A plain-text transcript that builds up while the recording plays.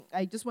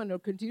I just want to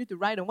continue to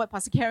write on what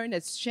Pastor Karen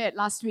has shared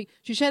last week.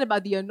 She shared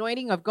about the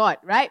anointing of God,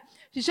 right?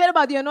 She shared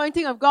about the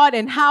anointing of God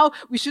and how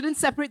we shouldn't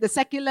separate the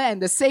secular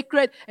and the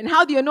sacred, and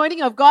how the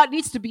anointing of God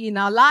needs to be in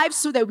our lives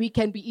so that we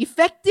can be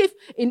effective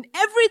in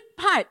every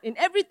part, in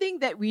everything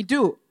that we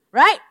do,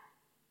 right?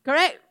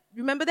 Correct?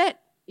 Remember that?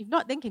 If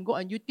not, then can go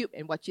on YouTube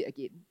and watch it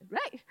again,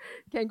 right?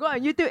 Can go on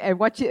YouTube and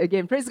watch it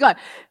again. Praise God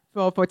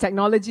for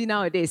technology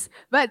nowadays.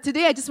 But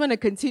today I just want to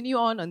continue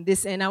on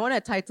this, and I want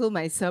to title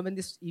my sermon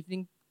this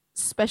evening,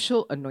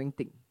 Special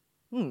Anointing.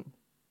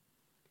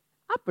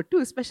 Apa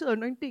tu special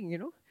anointing, you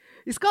know?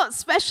 It's called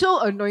special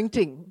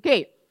anointing.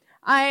 Okay,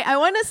 I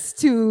want us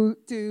to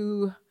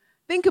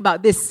think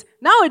about this.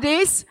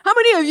 Nowadays, how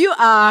many of you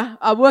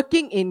are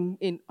working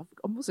in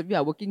most of you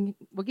are working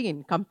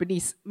in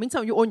companies? I mean,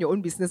 some of you own your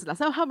own business.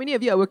 So how many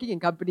of you are working in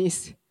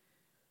companies?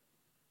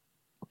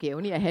 Okay,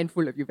 only a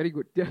handful of you. Very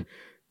good.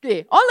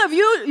 Okay, all of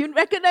you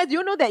recognize,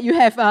 you know that you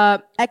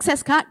have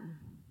access card,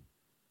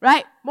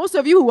 right? Most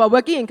of you who are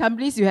working in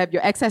companies, you have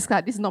your access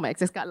card. This is not my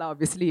access card,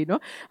 obviously, you know.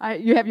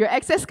 You have your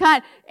access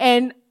card,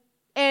 and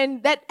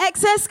that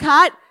access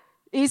card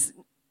is,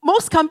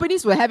 most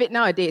companies will have it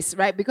nowadays,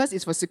 right? Because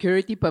it's for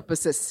security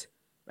purposes,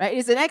 right?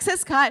 It's an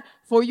access card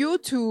for you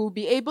to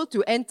be able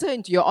to enter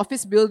into your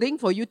office building,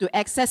 for you to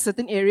access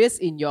certain areas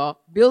in your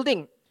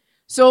building.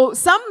 So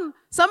some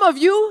of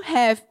you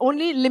have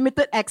only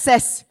limited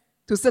access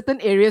to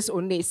certain areas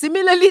only.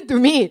 Similarly to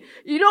me,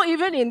 you know,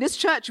 even in this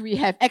church, we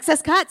have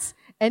access cards,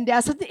 and there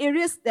are certain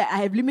areas that I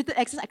have limited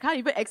access. I can't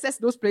even access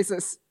those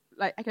places.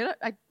 Like I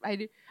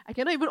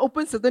cannot even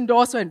open certain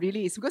doors when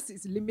really it's because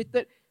it's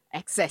limited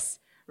access,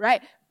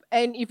 right?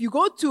 And if you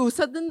go to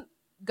certain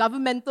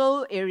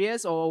governmental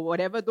areas or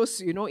whatever, those,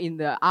 you know, in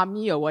the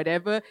army or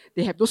whatever,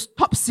 they have those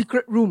top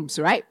secret rooms,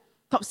 right?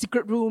 Top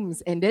secret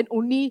rooms, and then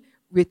only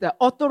with the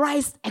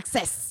authorized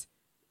access,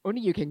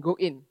 only you can go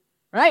in,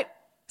 right?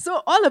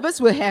 So all of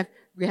us we have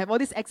all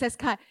this access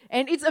card,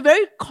 and it's a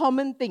very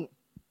common thing.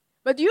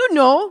 But do you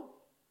know,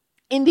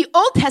 in the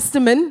Old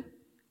Testament,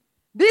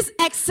 this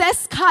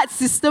access card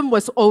system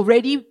was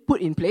already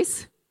put in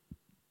place.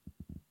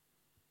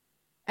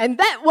 And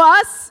that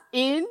was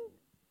in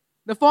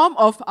the form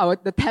of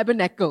the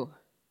tabernacle.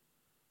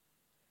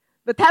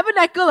 The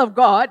tabernacle of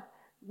God,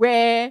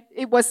 where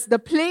it was the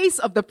place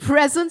of the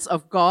presence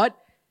of God,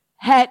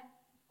 had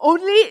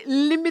only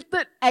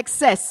limited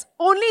access.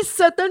 Only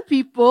certain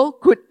people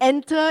could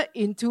enter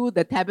into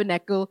the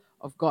tabernacle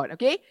of God,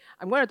 okay?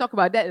 I'm going to talk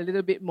about that a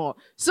little bit more.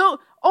 So,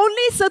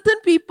 only certain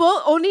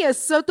people, only a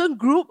certain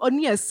group,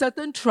 only a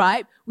certain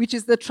tribe, which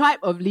is the tribe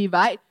of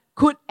Levite,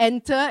 could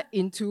enter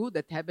into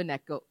the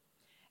tabernacle.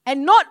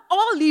 And not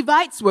all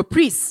Levites were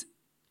priests.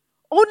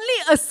 Only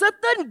a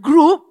certain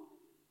group,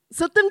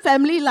 certain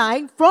family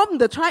line from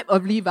the tribe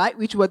of Levite,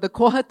 which were the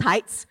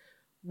Kohathites,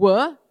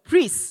 were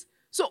priests.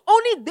 So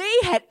only they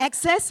had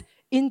access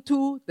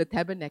into the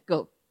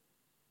tabernacle.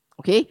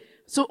 Okay?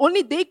 So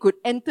only they could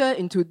enter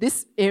into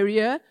this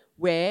area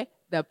where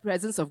the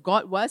presence of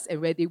God was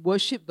and where they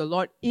worshiped the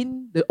Lord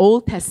in the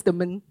Old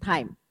Testament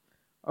time.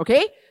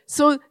 Okay?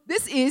 So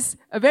this is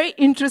a very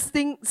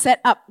interesting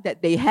setup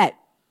that they had.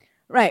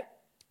 Right.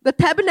 The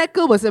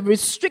tabernacle was a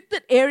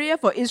restricted area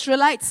for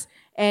Israelites,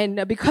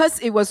 and because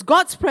it was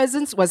God's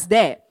presence was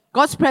there.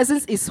 God's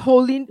presence is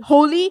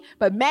holy,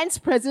 but man's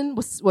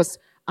presence was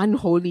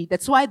unholy.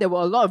 That's why there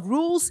were a lot of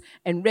rules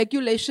and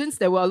regulations.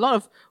 There were a lot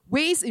of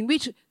ways in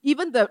which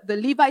even the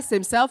Levites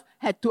themselves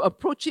had to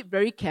approach it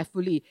very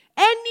carefully.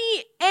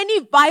 Any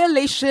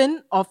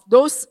violation of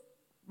those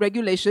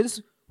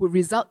regulations would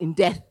result in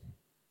death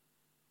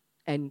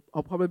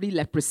or probably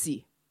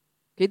leprosy.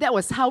 Okay, that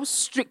was how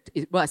strict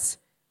it was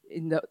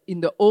in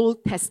the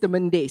Old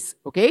Testament days.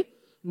 Okay,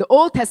 in the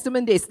Old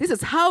Testament days, this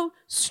is how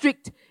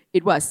strict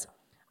it was.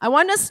 I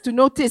want us to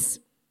notice,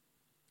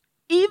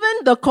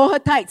 even the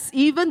Kohathites,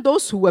 even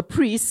those who were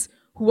priests,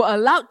 who were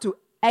allowed to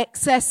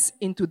access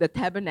into the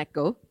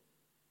tabernacle,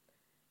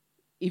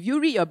 if you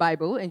read your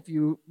Bible and if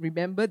you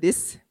remember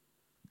this,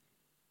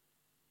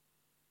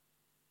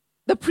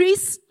 the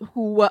priests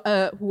who were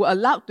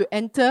allowed to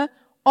enter,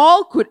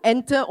 all could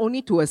enter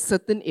only to a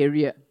certain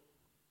area.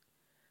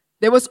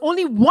 There was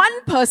only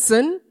one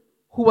person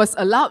who was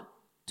allowed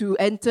to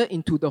enter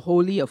into the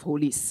Holy of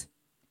Holies,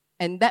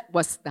 and that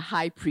was the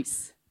high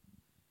priest.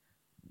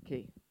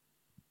 Okay.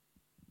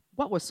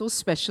 What was so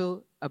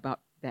special about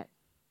that?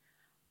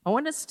 I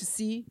want us to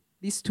see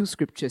these two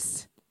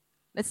scriptures.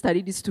 Let's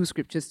study these two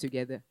scriptures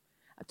together.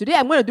 Today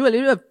I'm going to do a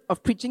little bit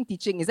of preaching,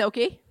 teaching. Is that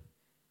okay?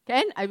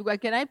 Can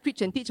I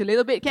preach and teach a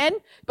little bit? Can?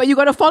 But you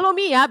got to follow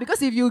me,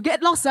 because if you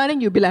get lost,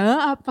 then you'll be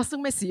like, Pastor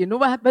Messi, you know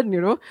what happened,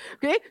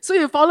 Okay, so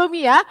you follow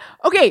me,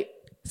 Okay,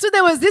 so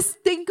there was this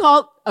thing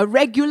called a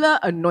regular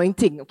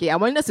anointing. Okay, I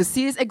want us to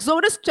see this.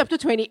 Exodus chapter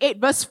 28,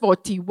 verse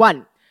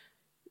 41.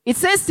 It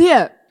says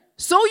here,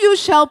 so you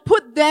shall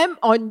put them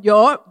on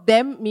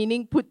them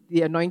meaning put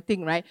the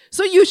anointing, right?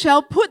 So you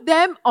shall put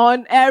them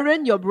on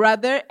Aaron, your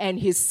brother, and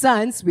his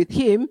sons with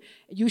him.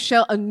 You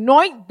shall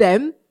anoint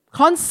them,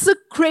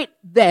 consecrate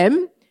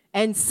them,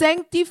 and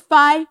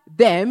sanctify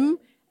them,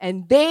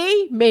 and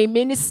they may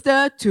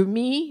minister to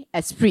me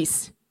as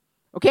priests.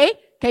 Okay?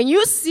 Can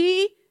you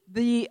see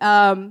the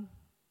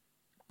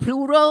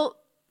plural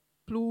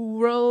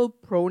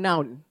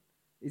pronoun?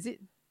 Is it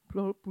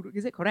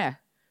correct?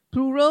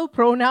 Plural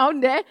pronoun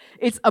there.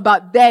 It's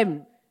about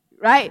them,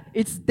 right?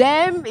 It's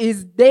them,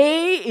 is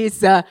they,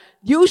 is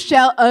you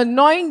shall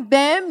anoint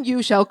them,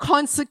 you shall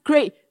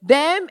consecrate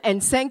them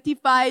and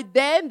sanctify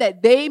them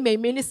that they may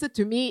minister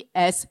to me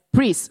as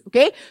priests.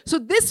 Okay? So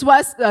this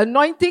was the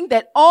anointing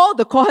that all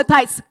the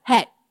Kohathites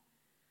had.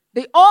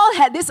 They all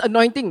had this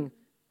anointing.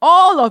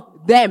 All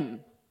of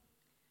them.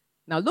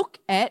 Now look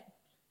at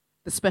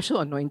the special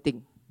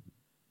anointing.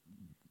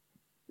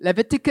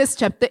 Leviticus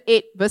chapter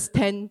 8, verse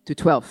 10 to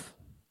 12.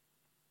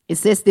 It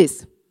says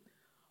this.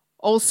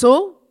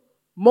 Also,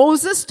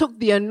 Moses took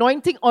the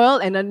anointing oil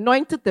and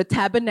anointed the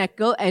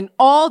tabernacle and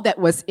all that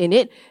was in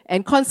it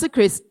and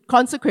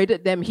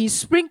consecrated them. He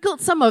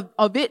sprinkled some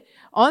of it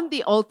on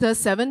the altar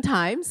 7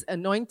 times,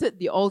 anointed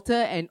the altar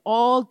and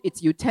all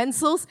its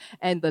utensils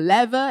and the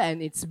laver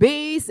and its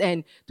base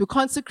and to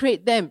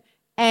consecrate them.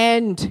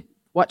 And,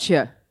 watch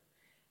here,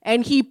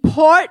 and he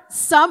poured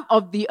some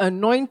of the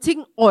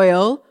anointing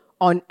oil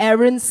on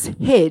Aaron's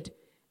head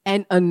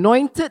and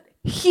anointed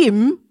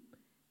him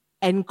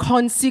and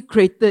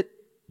consecrated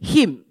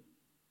him.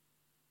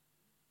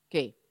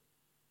 Okay.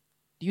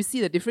 Do you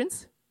see the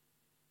difference?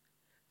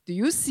 Do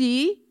you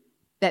see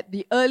that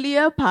the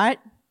earlier part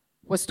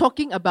was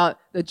talking about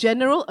the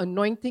general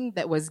anointing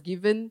that was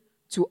given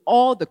to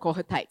all the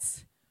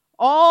Kohathites?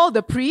 All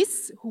the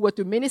priests who were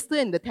to minister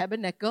in the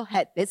tabernacle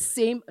had that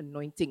same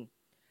anointing.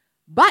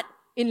 But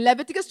in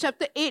Leviticus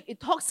chapter 8, it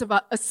talks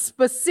about a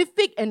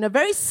specific and a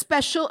very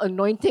special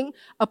anointing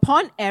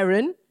upon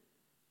Aaron,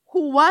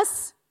 who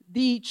was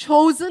the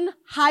chosen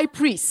high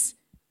priest.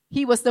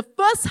 He was the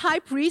first high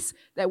priest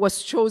that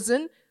was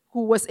chosen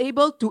who was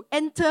able to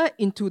enter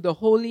into the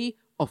Holy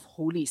of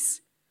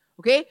Holies.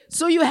 Okay?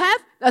 So you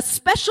have a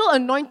special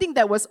anointing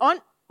that was on...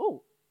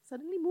 Oh,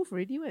 suddenly move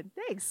already.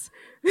 Thanks.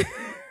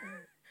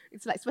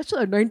 It's like special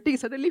anointing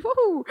suddenly.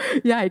 Woohoo!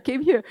 Yeah, I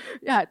came here.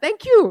 Yeah,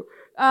 thank you.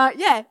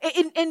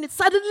 And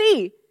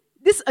suddenly,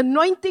 this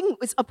anointing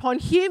is upon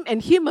him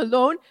and him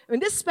alone. When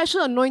this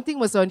special anointing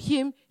was on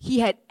him, he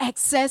had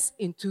access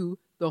into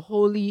the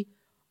Holy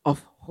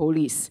of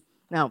Holies.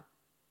 Now,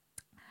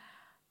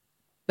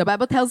 the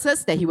Bible tells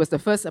us that he was the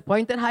first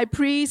appointed high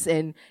priest,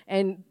 and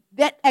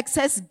that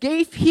access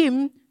gave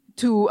him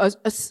to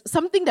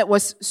something that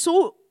was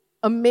so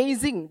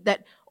amazing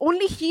that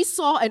only he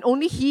saw and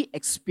only he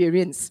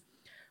experienced.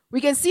 We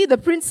can see the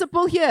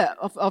principle here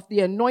of the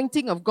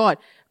anointing of God.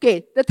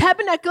 Okay, the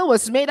tabernacle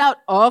was made out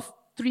of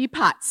 3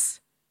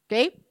 parts.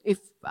 Okay, if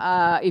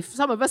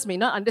some of us may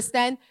not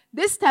understand,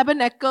 this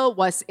tabernacle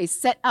was a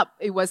setup.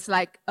 It was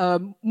like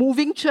a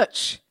moving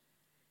church.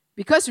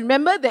 Because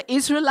remember, the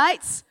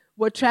Israelites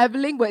were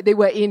traveling, they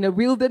were in a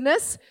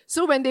wilderness.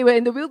 So when they were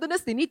in the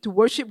wilderness, they need to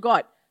worship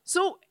God.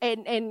 So,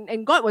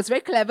 and God was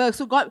very clever.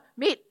 So God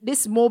made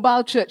this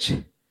mobile church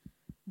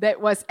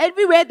that was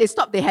everywhere they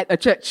stopped, they had a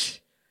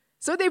church.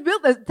 So they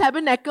built the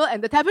tabernacle,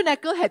 and the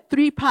tabernacle had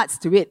 3 parts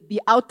to it.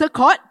 The outer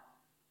court,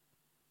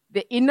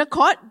 the inner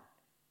court,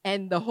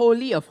 and the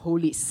Holy of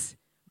Holies.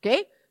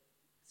 Okay?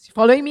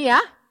 Following me,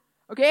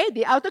 Okay?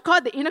 The outer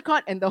court, the inner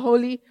court, and the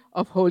Holy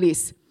of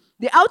Holies.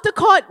 The outer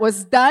court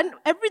was done,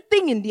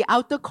 everything in the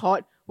outer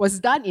court was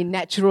done in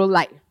natural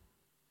light.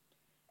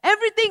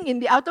 Everything in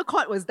the outer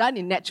court was done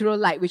in natural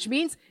light, which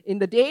means in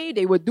the day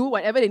they would do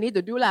whatever they need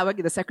to do, like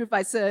the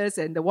sacrifices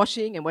and the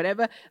washing and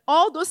whatever.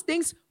 All those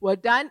things were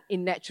done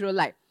in natural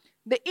light.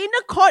 The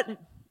inner court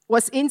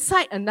was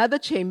inside another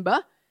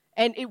chamber,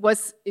 and it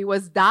was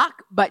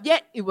dark, but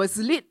yet it was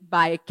lit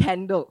by a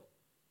candle.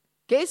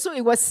 Okay, so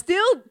it was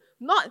still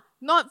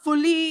not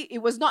fully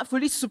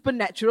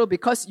supernatural,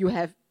 because you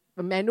have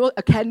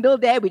a candle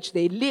there which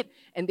they lit,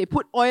 and they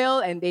put oil,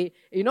 and they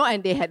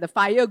had the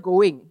fire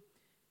going.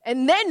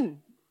 And then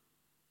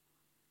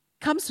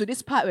comes to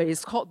this part where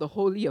it's called the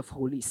Holy of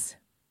Holies.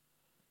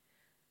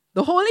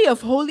 The Holy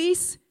of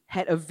Holies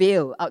had a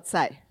veil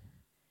outside.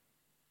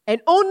 And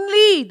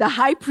only the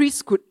high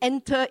priest could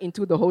enter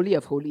into the Holy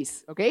of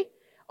Holies. Okay?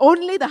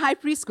 Only the high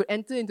priest could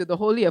enter into the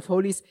Holy of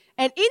Holies.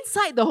 And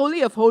inside the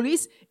Holy of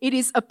Holies, it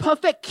is a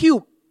perfect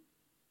cube.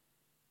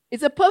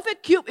 It's a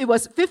perfect cube. It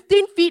was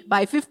 15 feet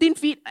by 15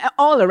 feet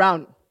all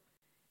around.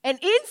 And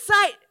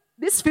inside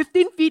this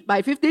 15 feet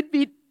by 15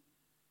 feet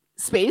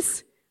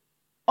space,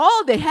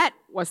 all they had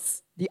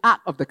was the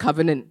Ark of the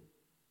Covenant.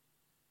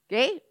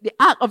 Okay? The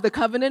Ark of the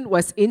Covenant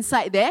was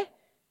inside there,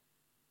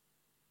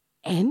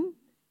 and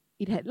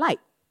it had light.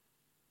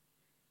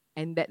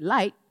 And that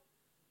light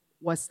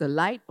was the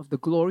light of the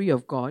glory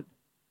of God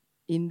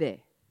in there.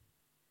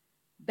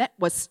 That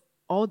was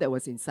all that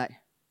was inside.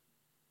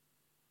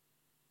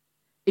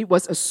 It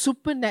was a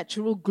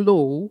supernatural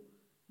glow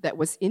that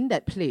was in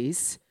that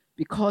place,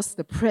 because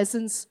the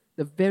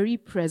very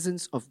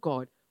presence of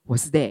God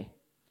was there.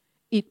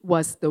 It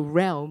was the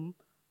realm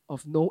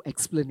of no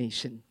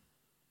explanation.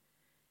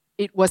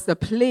 It was the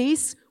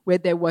place where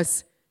there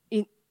was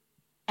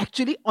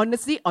actually,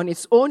 honestly, on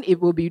its own, it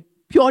will be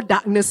pure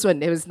darkness when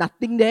there was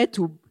nothing there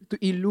to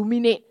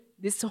illuminate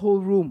this whole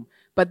room.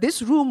 But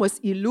this room was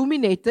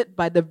illuminated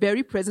by the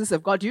very presence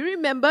of God. Do you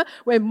remember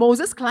when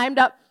Moses climbed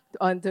up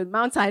onto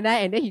Mount Sinai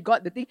and then he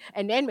got the thing,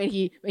 and then when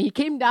he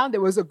came down,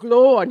 there was a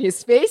glow on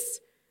his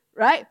face,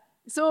 right?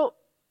 So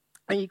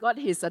when he got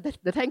his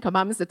the Ten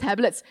Commandments, the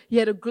tablets, he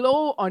had a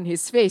glow on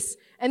his face,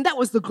 and that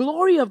was the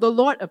glory of the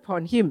Lord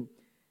upon him.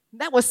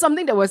 That was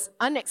something that was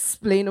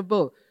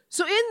unexplainable.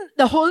 So in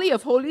the Holy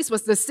of Holies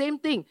was the same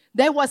thing.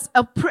 There was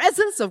a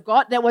presence of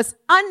God that was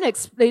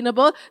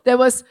unexplainable.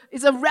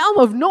 It's a realm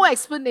of no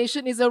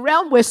explanation. It's a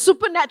realm where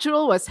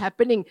supernatural was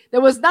happening.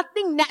 There was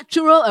nothing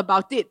natural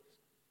about it.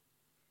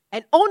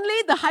 And only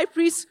the high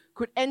priest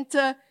could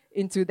enter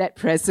into that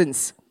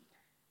presence.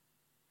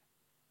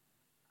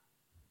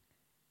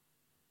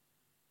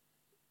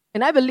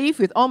 And I believe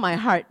with all my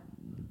heart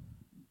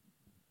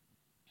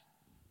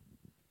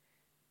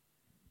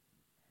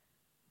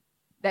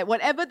that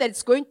whatever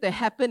that's going to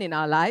happen in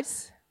our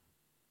lives,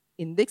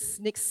 in this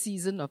next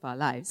season of our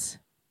lives,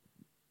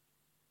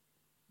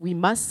 we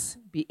must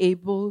be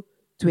able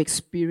to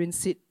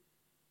experience it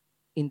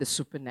in the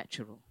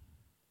supernatural.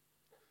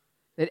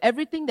 That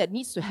everything that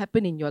needs to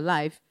happen in your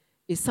life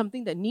is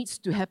something that needs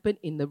to happen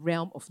in the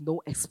realm of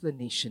no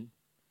explanation,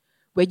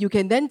 where you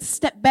can then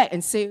step back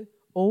and say,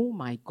 oh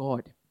my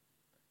God,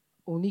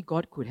 only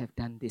God could have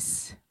done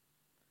this.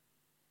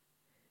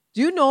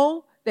 Do you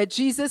know that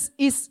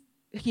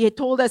He had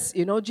told us,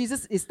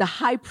 Jesus is the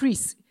high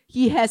priest.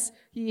 He has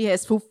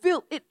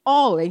fulfilled it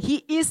all, and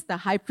He is the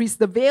high priest.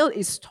 The veil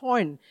is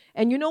torn.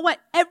 And you know what?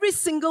 Every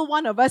single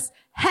one of us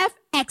have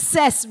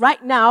access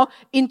right now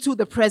into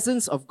the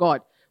presence of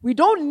God. We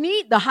don't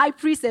need the high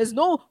priest. There's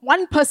no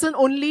one person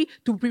only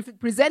to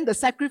present the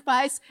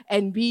sacrifice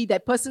and be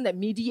that person that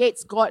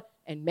mediates God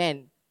and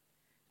man.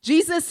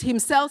 Jesus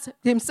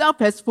himself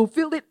has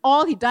fulfilled it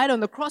all. He died on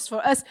the cross for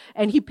us,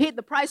 and He paid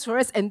the price for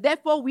us, and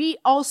therefore we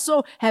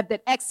also have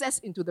that access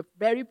into the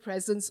very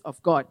presence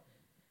of God.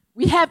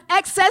 We have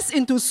access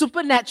into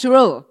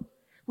supernatural.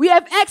 We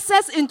have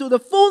access into the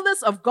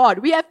fullness of God.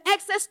 We have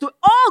access to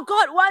all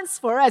God wants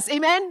for us.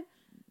 Amen?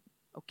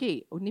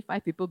 Okay, only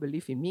 5 people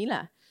believe in me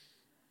lah.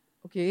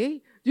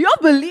 Okay? Do you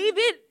all believe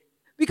it?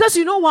 Because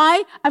you know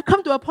why? I've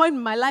come to a point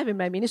in my life, in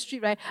my ministry,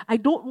 right? I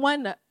don't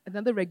want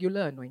another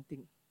regular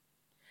anointing.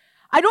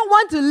 I don't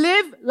want to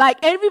live like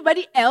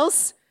everybody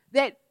else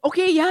that,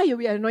 okay, yeah,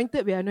 we are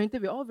anointed,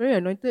 we're all very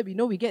anointed, we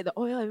know we get the,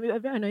 oh yeah, we are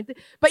very anointed.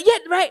 But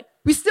yet, right,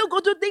 we still go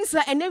through things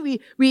and then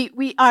we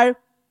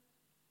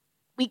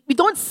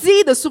don't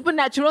see the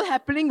supernatural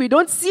happening, we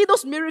don't see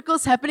those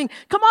miracles happening.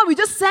 Come on, we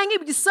just sang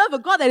it, we serve a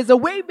God that is a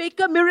way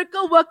maker,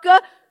 miracle worker,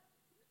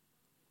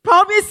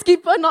 promise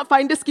keeper, not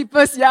finders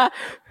keepers, yeah.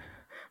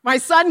 My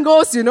son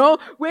goes,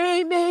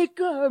 way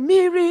maker,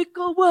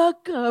 miracle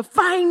worker,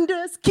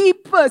 finders,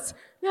 keepers.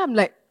 Yeah, I'm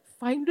like,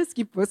 finders,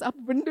 keepers? Apa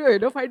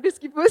benda, finders,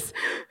 keepers?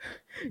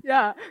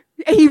 Yeah.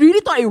 And he really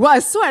thought it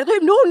was. So I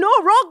told him, no,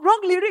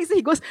 wrong lyrics. And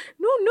he goes,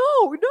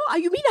 no,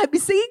 you mean I've been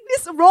saying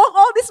this wrong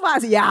all this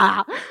while?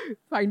 Yeah.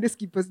 Finders,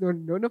 keepers, no,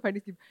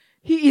 finders, keepers.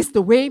 He is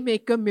the way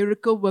maker,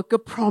 miracle worker,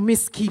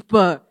 promise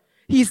keeper.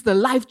 He is the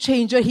life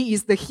changer. He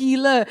is the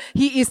healer.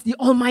 He is the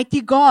Almighty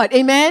God.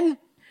 Amen?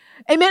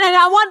 Amen. And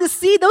I want to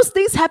see those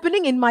things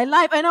happening in my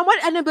life. And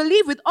I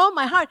believe with all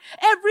my heart,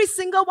 every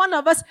single one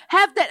of us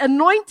have that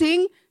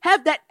anointing,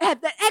 have that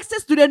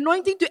access to the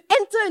anointing to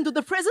enter into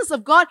the presence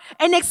of God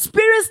and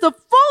experience the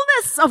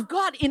fullness of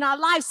God in our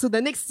lives to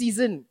the next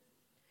season.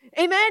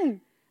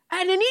 Amen.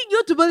 And I need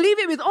you to believe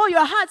it with all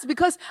your hearts,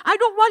 because I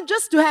don't want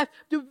just to have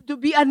to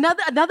be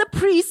another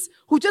priest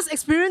who just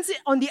experiences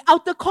it on the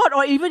outer court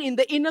or even in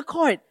the inner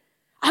court.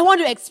 I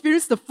want to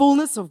experience the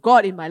fullness of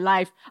God in my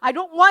life. I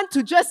don't want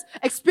to just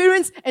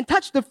experience and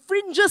touch the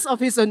fringes of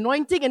His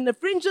anointing and the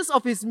fringes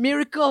of His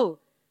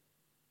miracle.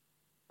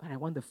 But I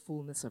want the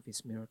fullness of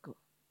His miracle.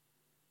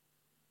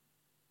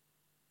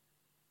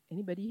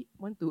 Anybody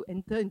want to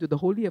enter into the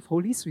Holy of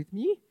Holies with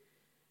me?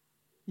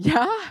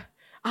 Yeah,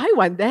 I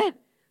want that.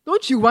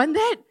 Don't you want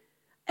that?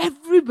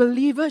 Every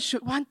believer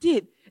should want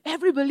it.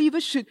 Every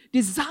believer should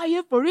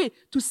desire for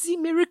it, to see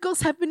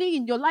miracles happening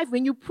in your life.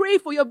 When you pray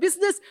for your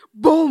business,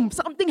 boom,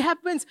 something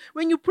happens.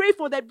 When you pray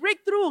for that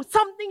breakthrough,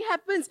 something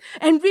happens.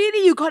 And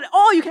really,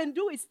 all you can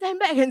do is stand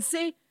back and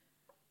say,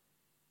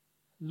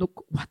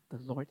 look what the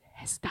Lord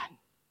has done.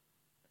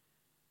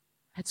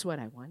 That's what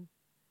I want.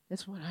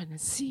 That's what I want to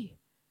see.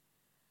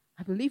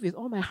 I believe with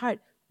all my heart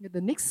that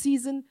the next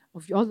season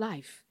of your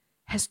life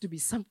has to be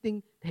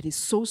something that is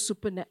so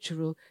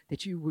supernatural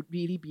that you would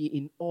really be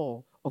in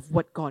awe of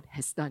what God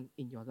has done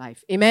in your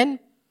life. Amen?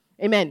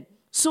 Amen.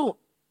 So,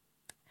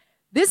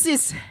 this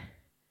is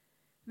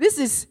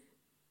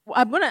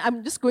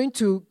I'm just going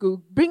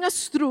to bring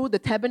us through the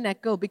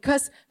tabernacle,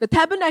 because the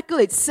tabernacle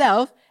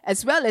itself,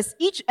 as well as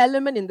each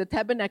element in the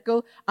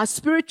tabernacle, are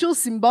spiritually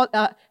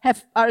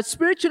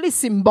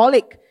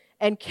symbolic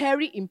and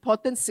carry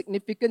important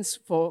significance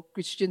for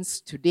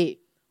Christians today.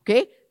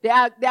 Okay? There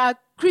are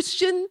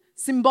Christian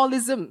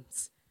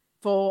symbolisms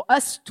for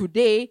us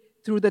today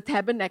through the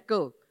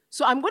tabernacle.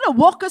 So I'm going to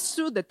walk us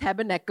through the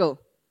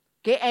tabernacle.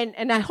 Okay,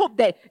 and I hope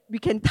that we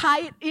can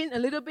tie it in a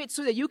little bit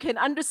so that you can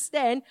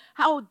understand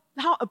how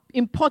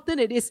important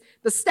it is,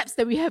 the steps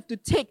that we have to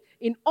take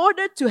in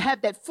order to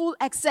have that full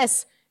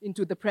access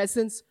into the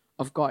presence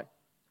of God.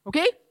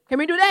 Okay? Can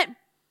we do that?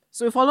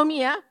 So follow me,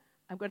 yeah?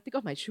 I'm going to take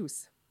off my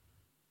shoes.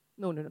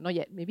 No, not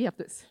yet. Maybe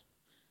afterwards.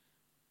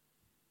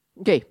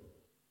 Okay.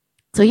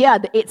 So here are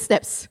the 8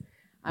 steps.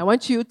 I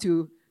want you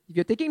to, if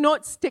you're taking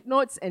notes, take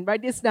notes and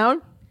write this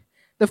down.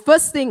 The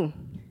first thing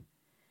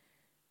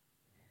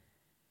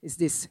is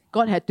this: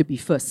 God had to be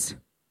first.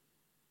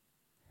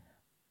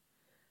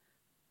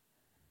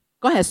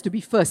 God has to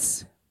be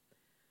first.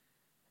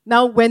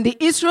 Now, when the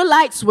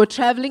Israelites were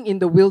traveling in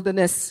the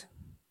wilderness,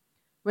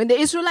 what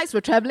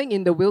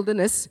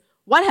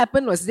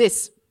happened was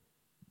this.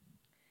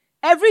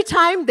 Every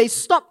time they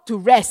stopped to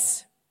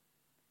rest,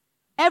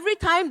 every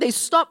time they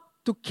stopped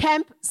to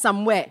camp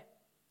somewhere,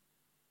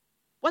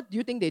 what do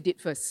you think they did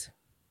first?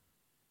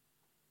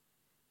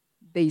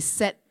 They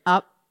set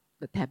up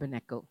the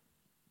tabernacle.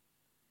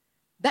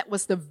 That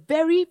was the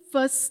very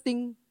first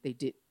thing they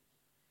did.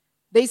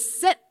 They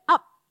set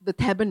up the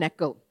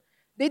tabernacle.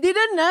 They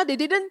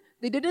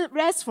didn't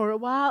rest for a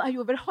while. You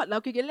were very hot.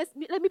 Okay,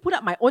 let me put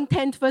up my own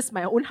tent first,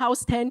 my own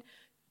house tent.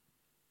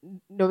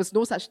 There was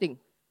no such thing.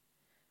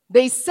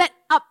 They set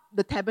up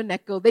the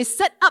tabernacle. They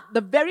set up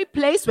the very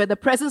place where the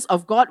presence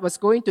of God was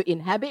going to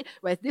inhabit,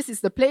 where this is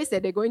the place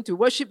that they're going to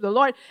worship the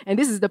Lord, and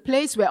this is the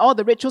place where all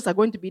the rituals are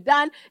going to be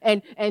done,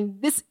 and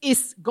this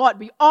is God.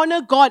 We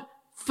honor God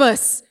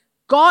first.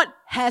 God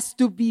has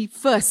to be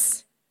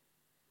first.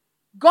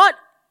 God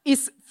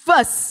is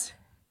first.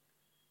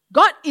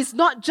 God is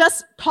not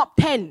just top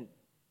 10.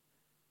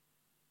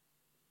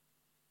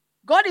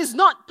 God is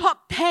not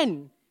top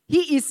 10.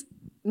 He is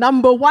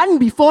number 1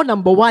 before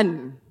number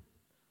 1.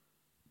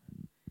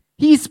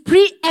 He is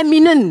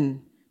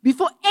preeminent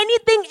before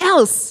anything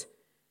else.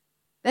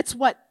 That's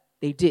what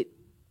they did.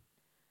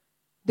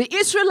 The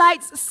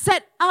Israelites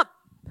set up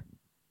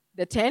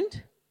the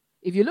tent.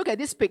 If you look at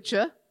this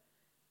picture,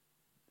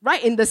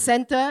 right in the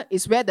center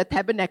is where the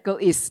tabernacle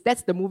is.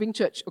 That's the moving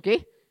church,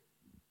 okay?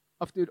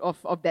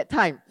 Of that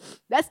time.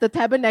 That's the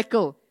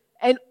tabernacle.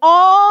 And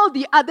all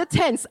the other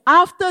tents,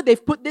 after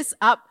they've put this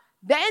up,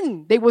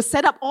 then they will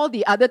set up all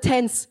the other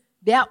tents,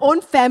 their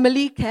own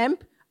family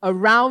camp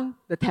around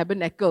the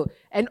tabernacle.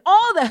 And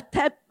all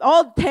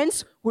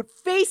tents would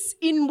face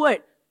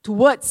inward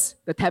towards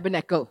the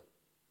tabernacle.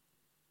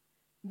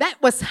 That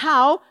was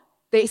how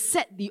they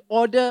set the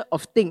order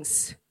of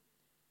things.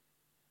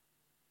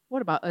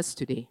 What about us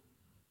today?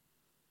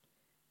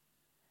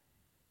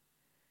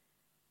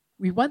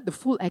 We want the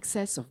full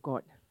access of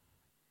God.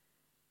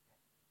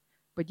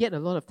 But yet a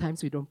lot of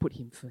times we don't put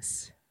Him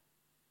first.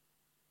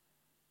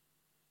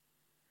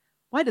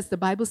 Why does the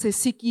Bible say,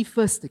 seek ye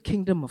first the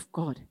kingdom of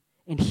God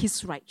and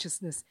His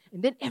righteousness,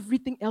 and then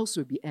everything else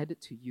will be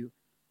added to you?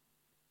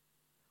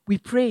 We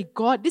pray,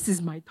 God, this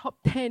is my top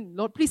 10.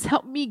 Lord, please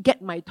help me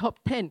get my top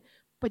 10.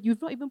 But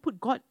you've not even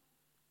put God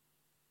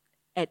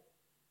at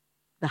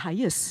the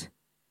highest.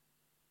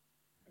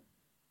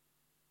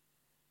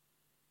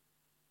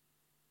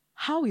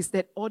 How is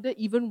that order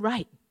even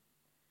right?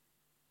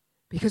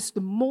 Because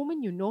the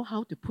moment you know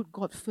how to put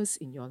God first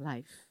in your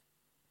life,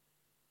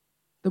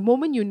 the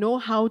moment you know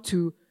how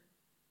to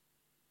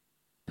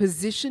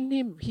position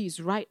Him, He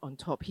is right on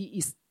top. He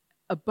is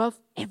above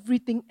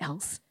everything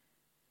else.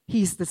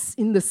 He is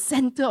in the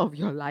center of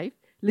your life.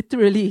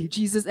 Literally,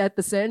 Jesus at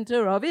the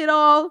center of it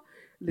all.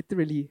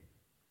 Literally.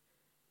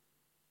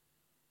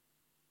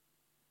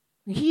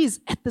 He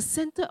is at the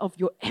center of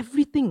your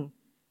everything.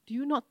 Do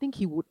you not think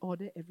He would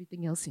order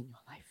everything else in your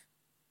life?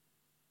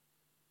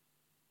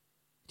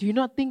 Do you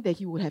not think that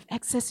He would have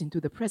access into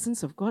the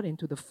presence of God and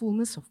to the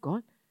fullness of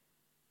God?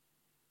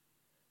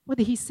 What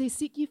did He say?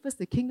 Seek ye first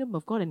the kingdom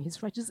of God and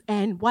His righteousness,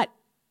 and what?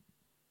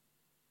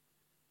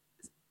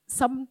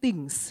 Some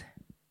things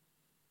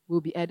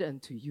will be added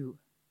unto you.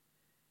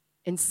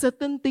 And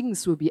certain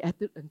things will be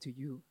added unto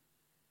you.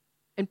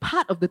 And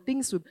part of the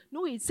things will...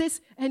 No, it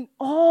says, and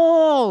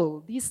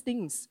all these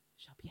things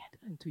shall be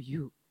added unto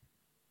you.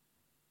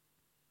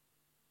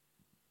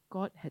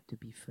 God had to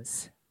be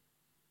first.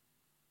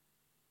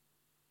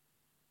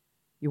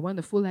 You want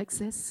the full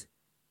access?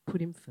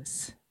 Put Him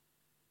first.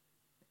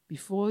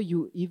 Before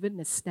you even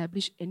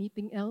establish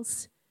anything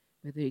else,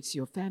 whether it's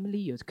your family,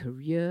 your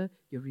career,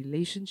 your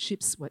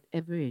relationships,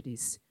 whatever it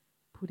is,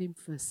 put Him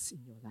first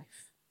in your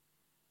life.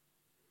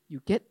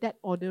 You get that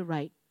order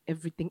right,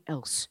 everything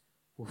else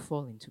will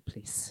fall into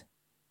place.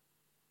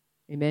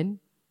 Amen?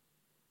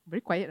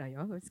 Very quiet,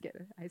 y'all. I'm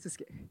scared. I'm so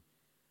scared.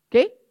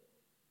 Okay?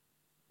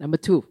 Number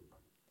 2.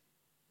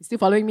 You still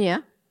following me,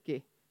 huh?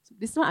 Okay. So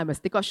this one I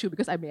must take off shoe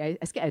because I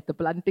scared at the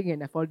planting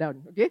and I fall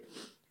down. Okay?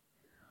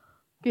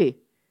 Okay.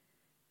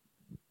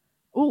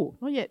 Oh,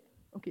 not yet.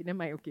 Okay, never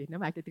mind. Okay, never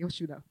mind. I can take off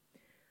shoe now.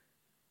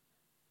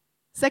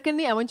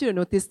 Secondly, I want you to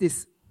notice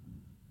this.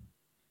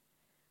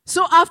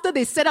 So after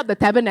they set up the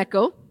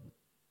tabernacle,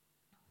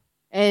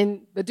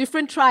 and the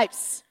different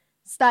tribes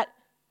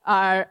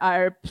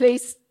are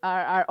placed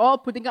are all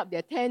putting up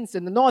their tents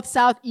in the north,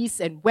 south, east,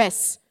 and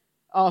west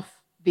of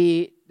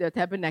the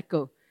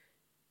tabernacle.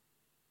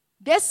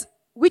 Guess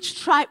which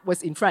tribe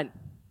was in front?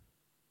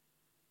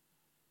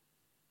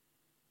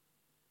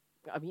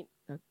 I mean,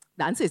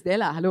 the answer is there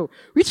lah. Hello.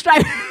 Which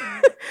tribe?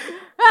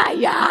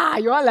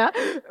 You all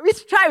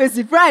which tribe is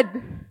in front?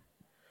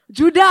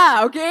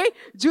 Judah, okay?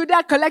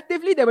 Judah,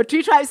 collectively, there were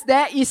 3 tribes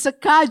there,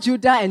 Issachar,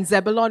 Judah, and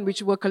Zebulun,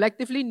 which were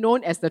collectively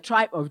known as the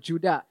tribe of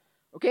Judah.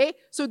 Okay?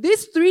 So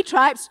these 3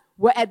 tribes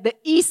were at the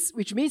east,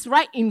 which means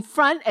right in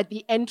front at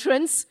the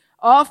entrance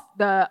of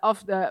the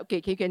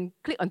okay, you can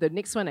click on the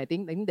next one, I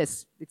think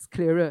it's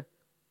clearer.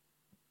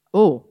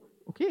 Oh,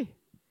 okay.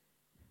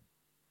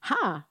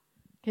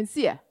 Can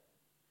see it?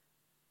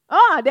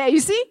 There, you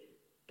see?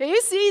 Can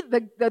you see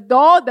the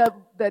door,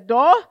 the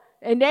door?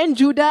 And then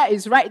Judah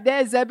is right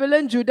there,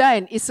 Zebulun, Judah,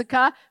 and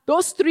Issachar.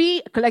 Those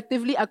 3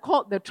 collectively are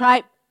called the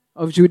tribe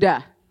of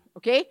Judah.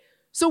 Okay?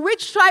 So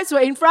which tribes were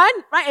in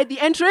front? Right at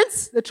the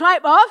entrance? The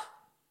tribe of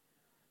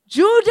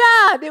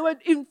Judah. They were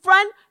in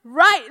front,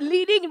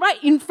 leading right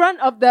in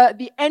front of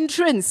the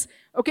entrance.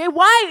 Okay?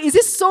 Why is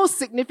this so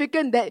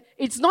significant that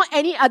it's not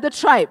any other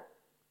tribe?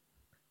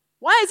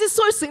 Why is it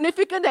so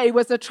significant that it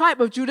was the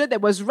tribe of Judah that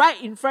was right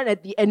in front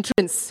at the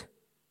entrance?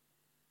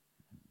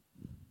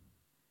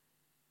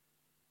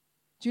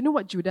 Do you know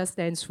what Judah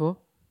stands for?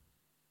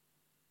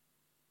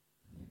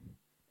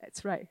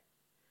 That's right.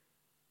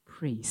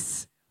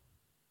 Praise.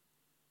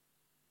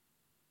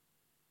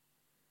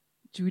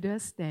 Judah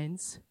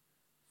stands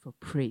for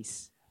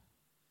praise.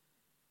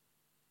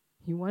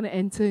 You want to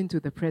enter into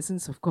the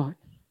presence of God?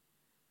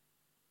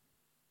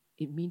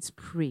 It means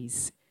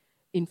praise.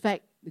 In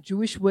fact, the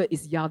Jewish word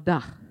is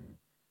yada.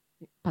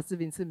 Pastor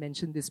Vincent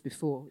mentioned this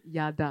before.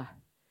 Yada.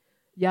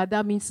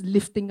 Yada means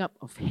lifting up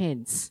of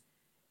hands.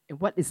 And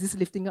what is this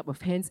lifting up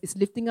of hands? It's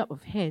lifting up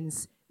of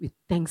hands with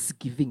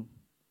thanksgiving.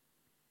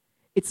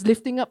 It's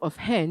lifting up of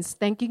hands,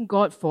 thanking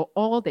God for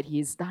all that He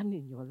has done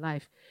in your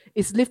life.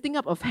 It's lifting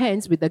up of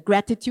hands with the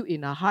gratitude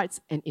in our hearts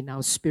and in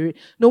our spirit.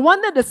 No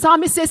wonder the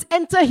psalmist says,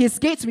 enter His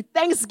gates with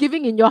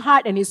thanksgiving in your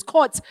heart and His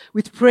courts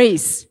with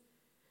praise.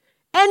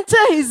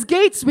 Enter His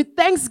gates with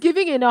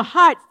thanksgiving in our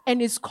heart and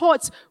His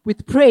courts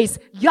with praise.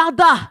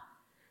 Yada.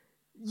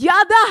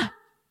 Yada.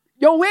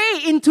 Your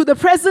way into the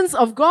presence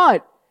of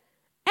God.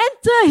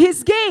 Enter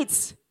His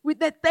gates with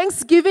that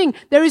thanksgiving.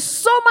 There is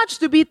so much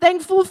to be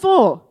thankful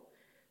for.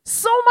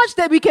 So much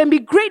that we can be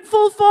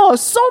grateful for.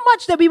 So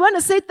much that we want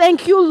to say,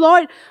 thank you,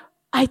 Lord.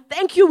 I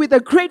thank you with a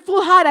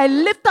grateful heart. I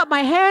lift up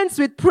my hands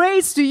with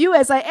praise to you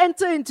as I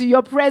enter into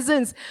your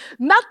presence.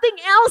 Nothing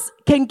else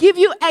can give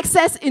you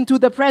access into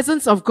the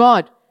presence of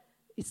God.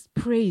 It's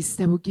praise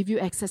that will give you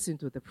access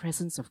into the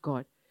presence of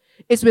God.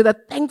 It's with a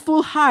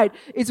thankful heart.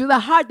 It's with a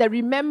heart that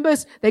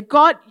remembers that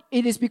God,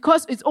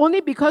 it's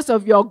only because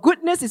of your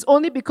goodness, it's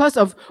only because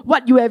of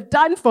what you have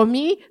done for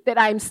me that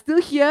I'm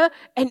still here.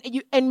 And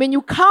when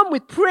you come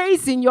with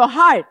praise in your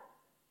heart,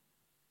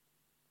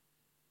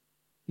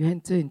 you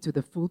enter into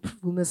the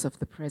fullness of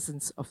the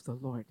presence of the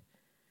Lord.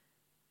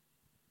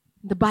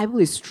 The Bible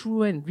is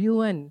true and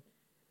real, and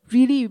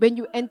really, when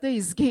you enter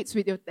His gates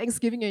with your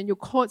thanksgiving and your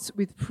courts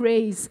with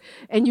praise,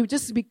 and you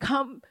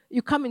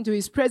come into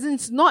His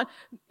presence,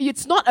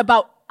 it's not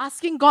about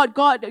asking God,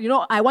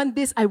 I want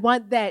this, I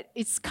want that.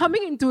 It's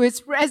coming into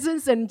His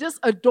presence and just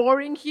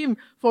adoring Him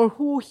for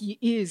who He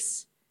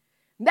is.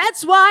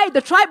 That's why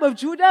the tribe of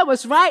Judah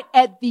was right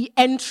at the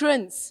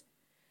entrance.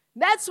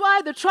 That's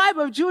why the tribe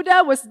of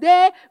Judah was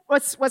there,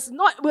 was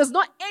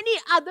not any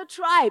other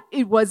tribe.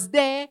 It was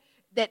there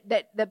that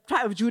the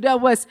tribe of Judah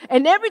was.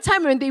 And every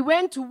time when they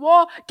went to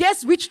war,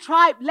 guess which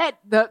tribe led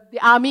the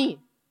army?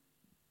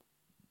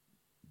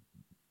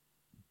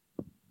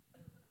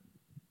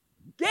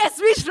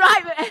 Guess which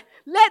tribe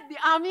led the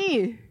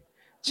army?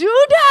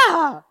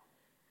 Judah!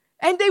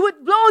 And they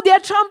would blow their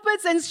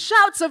trumpets and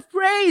shouts of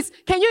praise.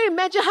 Can you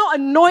imagine how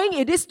annoying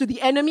it is to the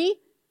enemy?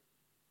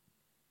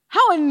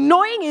 How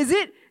annoying is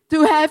it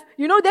to have,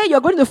 there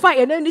you're going to fight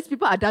and then these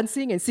people are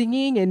dancing and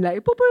singing and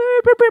like,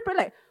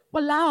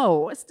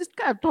 walao, it's this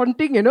kind of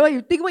taunting,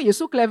 You think, you're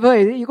so clever,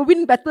 you go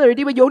win battle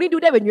already, but you only do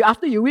that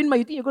after you win,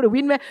 you think you're going to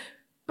win.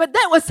 But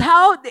that was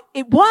how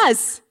it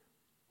was.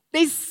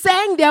 They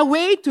sang their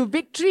way to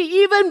victory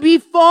even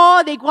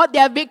before they got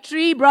their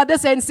victory,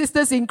 brothers and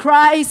sisters in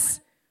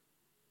Christ.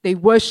 They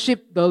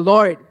worshiped the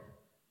Lord.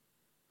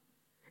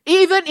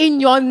 Even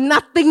in your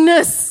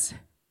nothingness,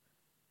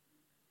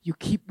 you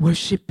keep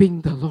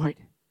worshiping the Lord.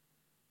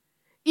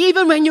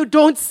 Even when you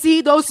don't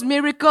see those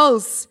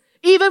miracles,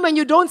 even when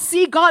you don't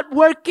see God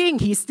working,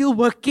 He's still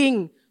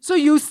working. So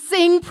you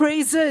sing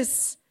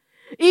praises.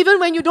 Even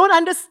when you don't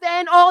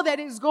understand all that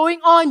is going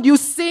on, you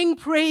sing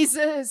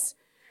praises.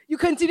 You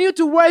continue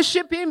to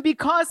worship Him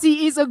because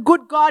He is a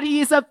good God.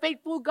 He is a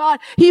faithful God.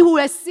 He who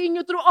has seen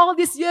you through all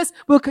these years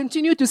will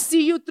continue to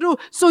see you through.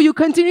 So you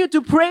continue to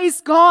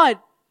praise God.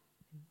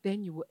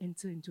 Then you will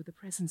enter into the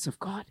presence of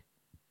God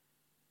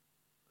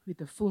with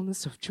the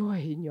fullness of joy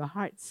in your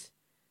hearts.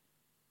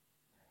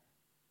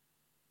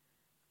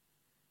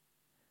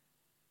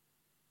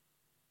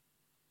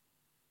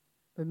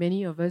 For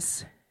many of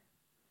us,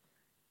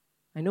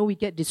 I know we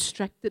get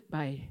distracted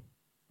by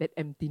that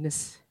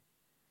emptiness.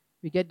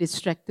 We get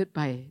distracted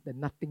by the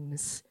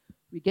nothingness.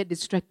 We get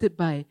distracted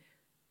by,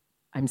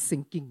 I'm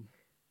sinking.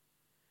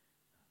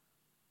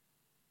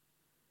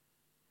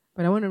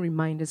 But I want to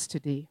remind us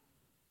today,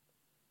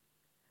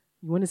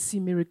 you want to see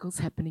miracles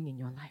happening in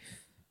your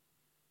life.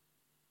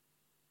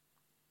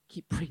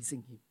 Keep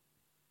praising Him.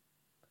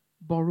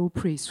 Borrow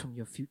praise from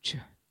your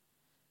future,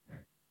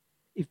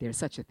 if there's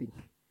such a thing.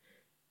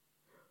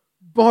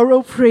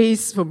 Borrow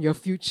praise from your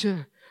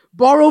future.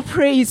 Borrow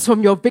praise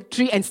from your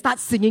victory and start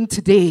singing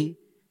today.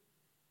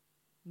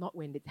 Not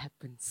when it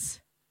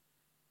happens.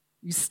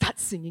 You start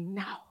singing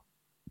now.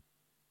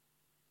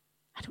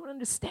 I don't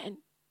understand,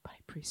 but I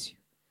praise you.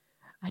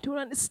 I don't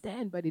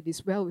understand, but it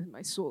is well with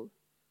my soul.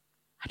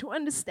 I don't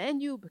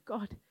understand you, but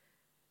God,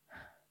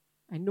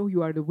 I know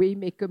you are the way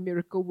maker,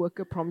 miracle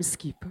worker, promise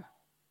keeper.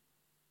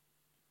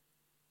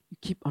 You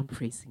keep on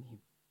praising Him.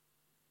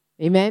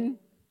 Amen?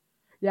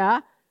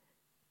 Yeah?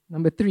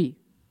 Number 3.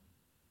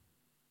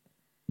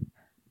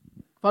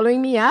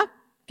 Following me, yeah?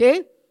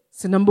 Okay?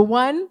 So number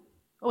 1,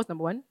 what was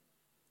number 1?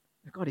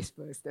 God is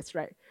first, that's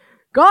right.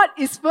 God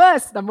is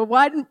first, number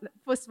 1.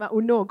 First,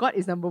 uno, God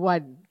is number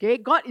 1. Okay?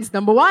 God is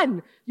number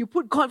 1. You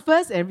put God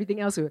first, everything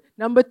else will.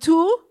 Number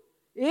 2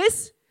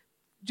 is,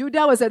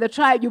 Judah was at the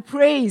tribe, you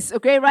praise.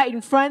 Okay? Right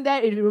in front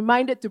there, it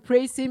reminded to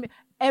praise Him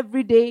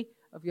every day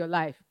of your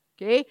life.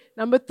 Okay?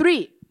 Number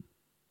 3,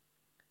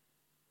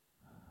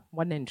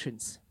 one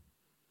entrance.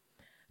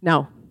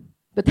 Now,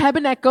 the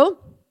tabernacle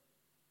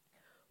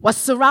was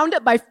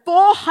surrounded by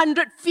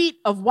 400 feet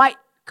of white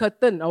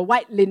curtain or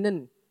white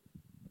linen.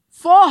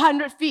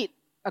 400 feet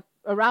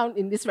around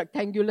in this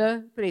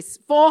rectangular place.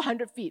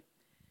 400 feet.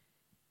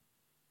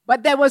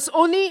 But there was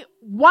only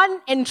one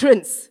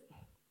entrance.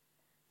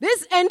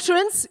 This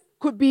entrance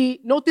could be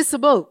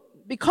noticeable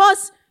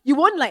because you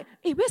won't like,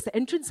 hey, where's the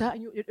entrance?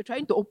 And you're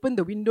trying to open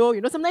the window.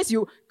 You know, sometimes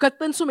you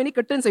curtain so many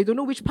curtains, you don't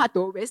know which part,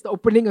 where's the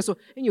opening or so.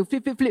 And you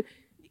flip.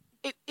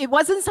 It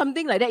wasn't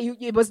something like that.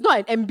 It was not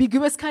an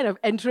ambiguous kind of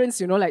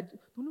entrance, you know, like,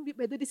 don't know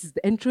whether this is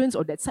the entrance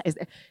or that side is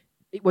the.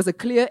 It was a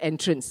clear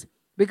entrance.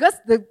 Because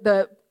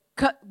the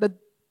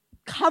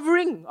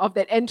covering of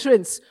that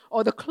entrance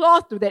or the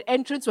cloth to that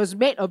entrance was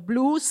made of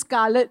blue,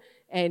 scarlet,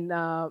 and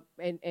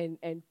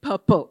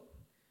purple.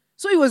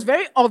 So it was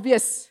very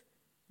obvious.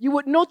 You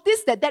would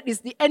notice that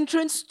is the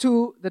entrance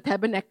to the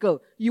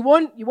tabernacle. You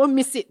won't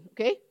miss it,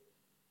 okay?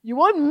 You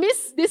won't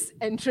miss this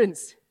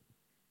entrance.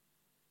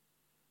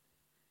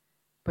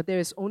 But there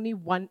is only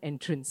one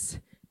entrance.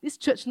 This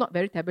church not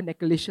very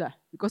tabernacle-ish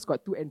because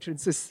got 2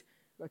 entrances,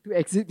 got 2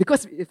 exits.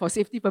 Because for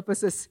safety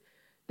purposes,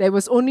 there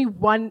was only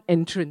one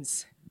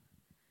entrance.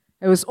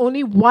 There was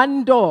only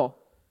one door.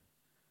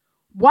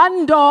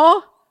 One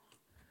door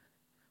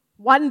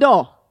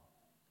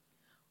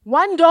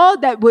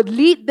that would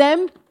lead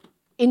them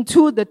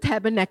into the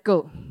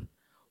tabernacle.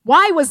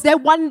 Why was there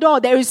one door?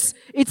 It's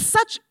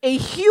such a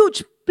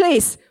huge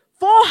place,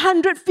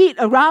 400 feet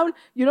around,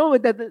 you know,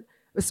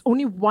 there's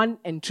only one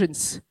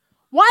entrance.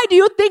 Why do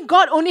you think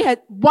God only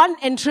had one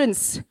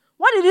entrance?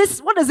 What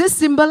does this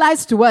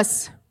symbolize to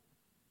us?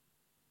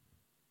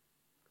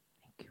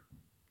 Thank you.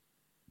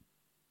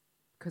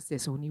 Because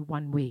there's only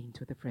one way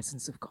into the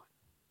presence of God.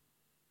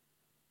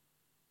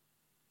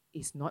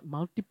 It's not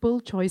multiple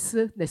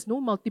choices. There's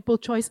no multiple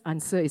choice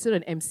answer. It's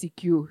not an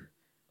MCQ.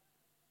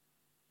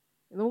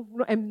 No,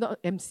 not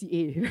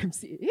MCA.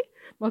 MCA.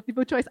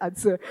 Multiple choice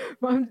answer.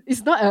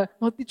 It's not a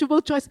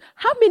multiple choice.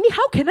 How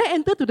can I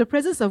enter to the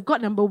presence of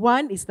God? Number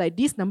 1 is like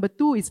this. Number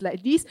 2 is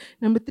like this.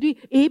 Number 3,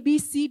 A, B,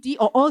 C, D,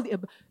 or all the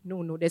above.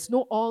 No, there's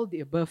no all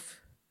the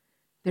above.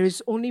 There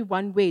is only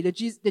one way.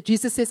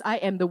 Jesus says, I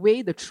am the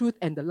way, the truth,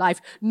 and the life.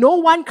 No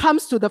one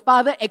comes to the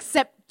Father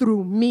except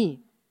through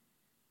me.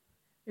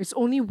 There's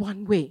only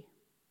one way.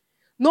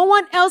 No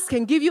one else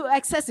can give you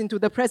access into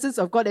the presence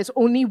of God. There's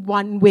only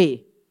one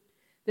way.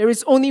 There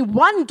is only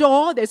one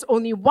door, there's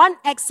only one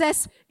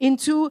access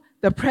into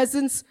the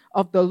presence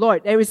of the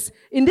Lord. There is,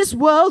 in this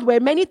world where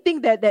many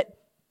think that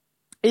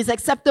is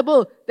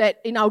acceptable, that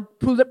in our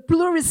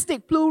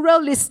pluralistic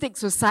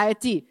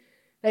society,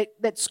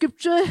 that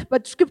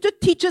Scripture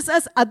teaches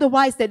us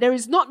otherwise, that there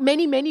is not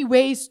many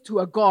ways to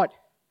a God.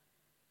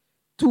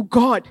 To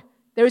God.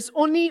 There is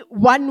only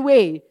one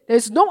way. There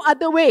is no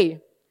other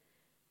way.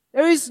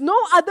 There is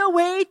no other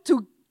way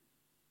to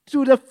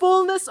the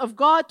fullness of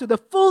God, to the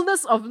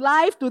fullness of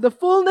life, to the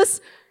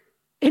fullness,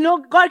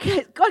 God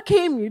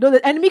came, the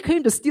enemy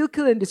came to steal,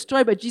 kill, and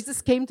destroy, but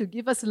Jesus came to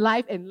give us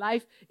life and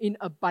life in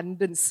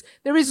abundance.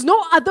 There is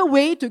no other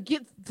way to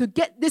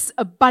get this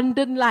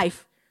abundant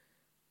life.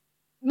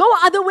 No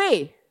other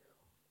way.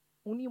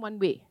 Only one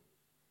way.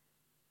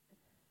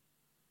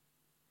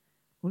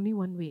 Only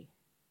one way.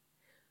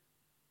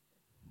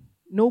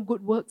 No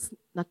good works,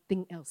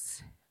 nothing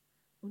else.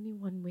 Only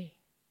one way.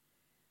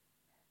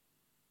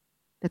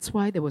 That's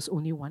why there was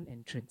only one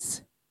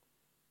entrance.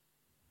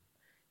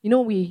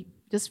 We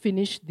just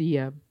finished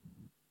the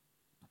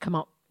Come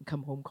Out and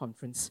Come Home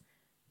conference.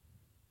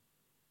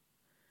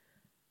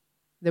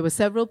 there were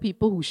several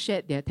people who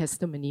shared their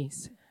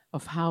testimonies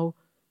of how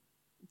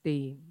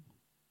they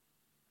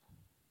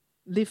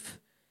live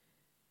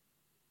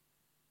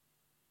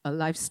a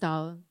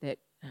lifestyle that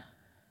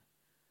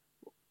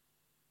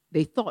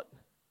they thought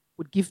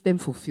would give them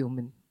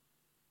fulfillment.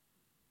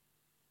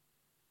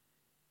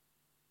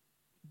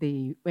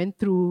 They went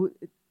through,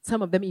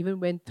 some of them even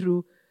went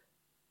through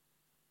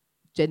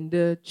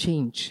gender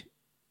change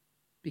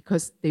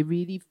because they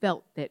really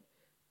felt that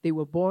they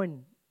were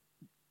born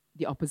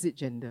the opposite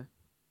gender.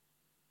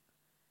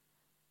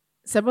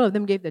 Several of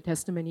them gave their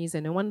testimonies,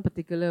 and one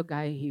particular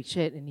guy, he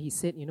shared and he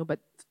said, but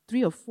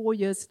 3 or 4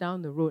 years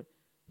down the road,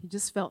 he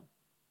just felt,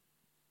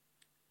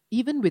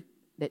 even with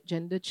that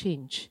gender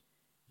change,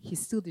 he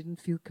still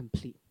didn't feel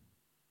complete.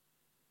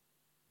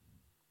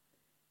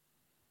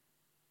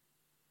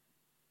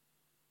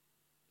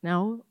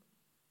 Now,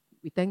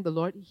 we thank the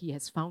Lord, he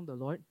has found the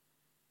Lord,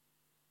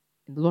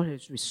 and the Lord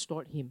has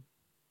restored him,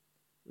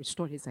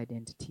 restored his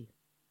identity.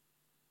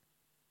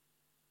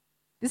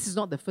 This is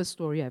not the first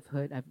story I've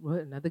heard. I've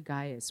heard another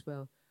guy as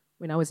well.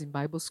 When I was in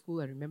Bible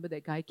school, I remember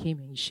that guy came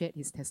and he shared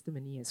his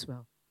testimony as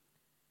well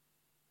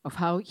of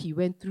how he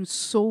went through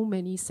so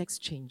many sex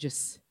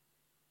changes,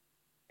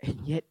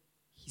 and yet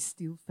he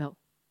still felt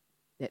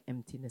that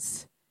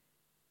emptiness.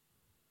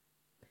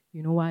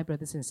 You know why,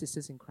 brothers and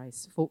sisters in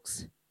Christ?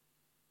 Folks,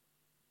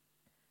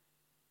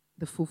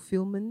 the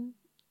fulfillment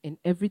and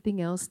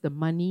everything else, the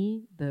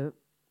money, the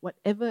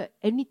whatever,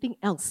 anything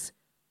else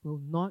will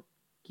not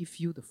give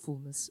you the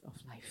fullness of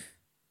life.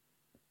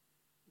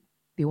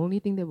 The only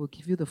thing that will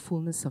give you the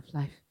fullness of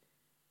life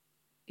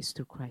is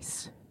through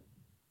Christ.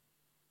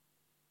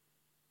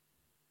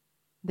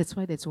 That's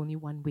why there's only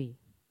one way.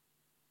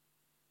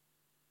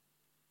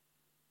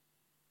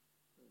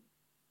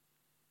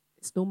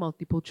 It's no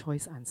multiple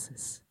choice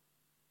answers.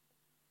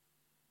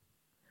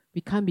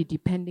 We can't be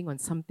depending on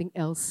something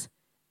else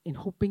and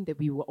hoping that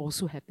we will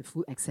also have the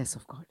full access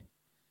of God.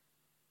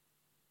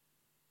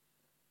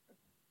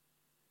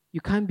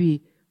 Your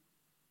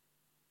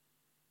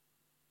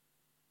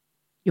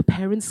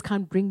parents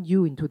can't bring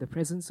you into the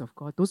presence of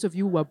God. Those of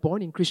you who are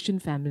born in Christian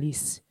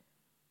families,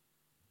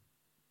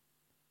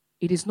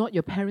 it is not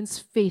your parents'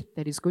 faith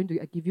that is going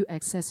to give you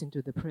access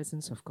into the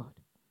presence of God.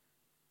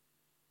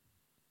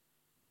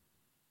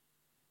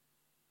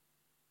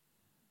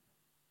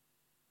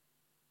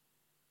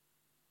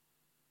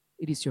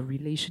 It is your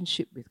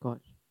relationship with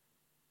God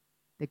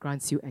that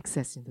grants you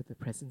access into the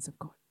presence of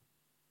God.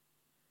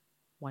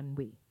 One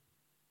way.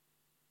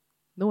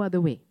 No other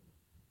way.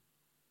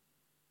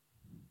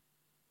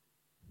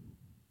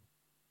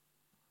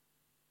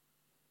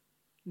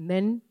 And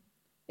then,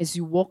 as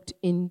you walked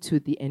into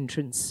the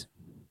entrance,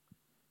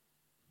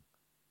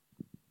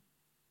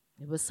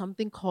 there was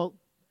something called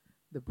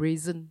the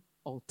brazen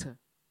altar.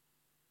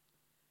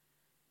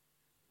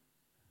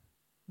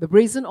 The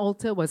brazen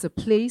altar was a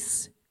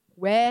place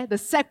where the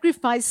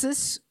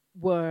sacrifices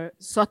were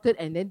sorted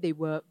and then they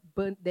were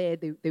burnt there,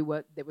 they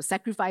were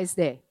sacrificed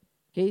there.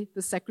 Okay,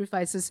 the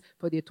sacrifices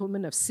for the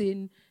atonement of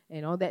sin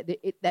and all that.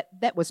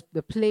 That was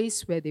the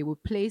place where they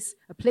would place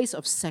a place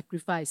of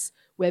sacrifice,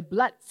 where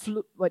blood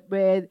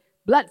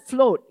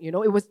flowed.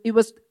 It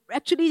was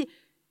actually,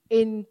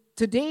 in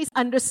today's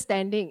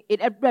understanding,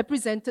 it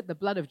represented the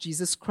blood of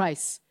Jesus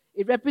Christ.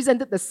 It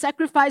represented the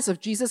sacrifice of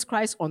Jesus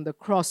Christ on the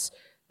cross.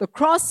 The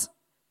cross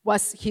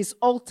was his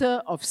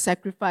altar of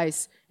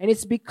sacrifice, and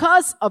it's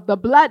because of the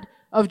blood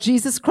of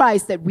Jesus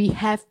Christ that we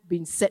have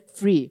been set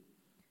free.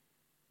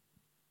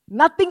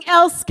 Nothing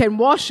else can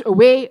wash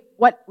away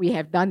what we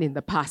have done in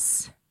the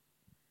past.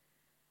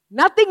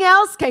 Nothing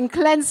else can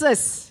cleanse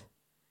us.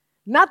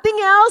 Nothing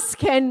else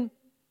can...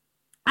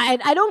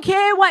 I don't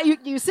care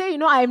what you say,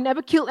 I've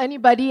never killed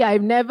anybody,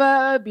 I've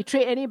never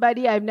betrayed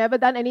anybody, I've never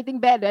done anything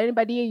bad to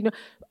anybody,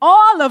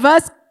 All of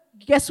us,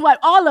 guess what?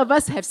 All of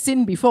us have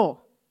sinned before.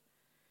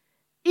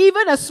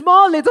 Even a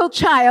small little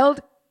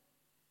child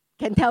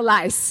can tell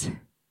lies.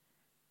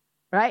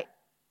 Right?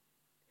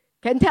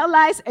 Can tell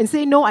lies and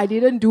say, no, I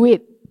didn't do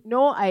it.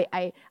 No,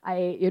 I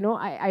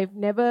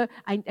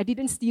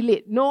didn't steal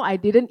it. No, I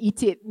didn't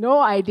eat it. No,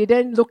 I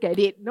didn't look at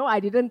it. No,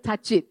 I didn't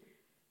touch it.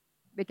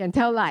 They can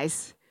tell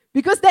lies.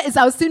 Because that is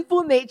our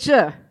sinful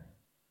nature.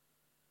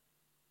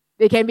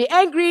 They can be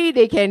angry,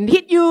 they can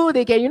hit you,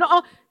 they can,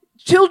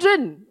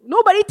 children,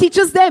 nobody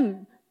teaches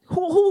them.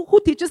 Who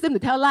teaches them to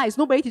tell lies?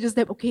 Nobody teaches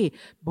them, okay,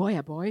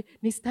 boy,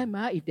 next time,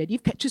 if daddy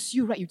catches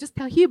you, right, you just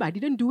tell him, I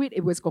didn't do it,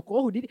 it was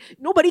Coco who did it.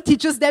 Nobody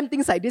teaches them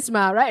things like this,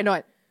 right or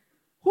not?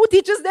 Who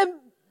teaches them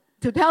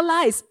to tell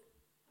lies?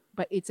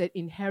 But it's an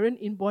inherent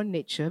inborn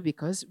nature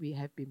because we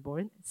have been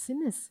born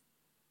sinners.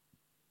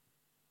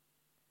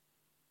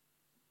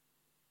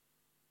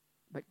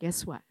 But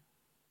guess what?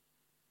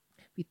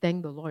 We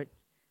thank the Lord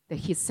that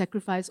his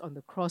sacrifice on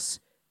the cross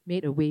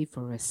made a way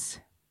for us.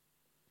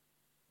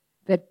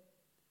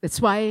 That's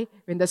why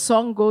when the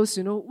song goes,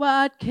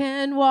 what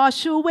can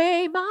wash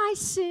away my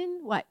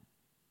sin? What?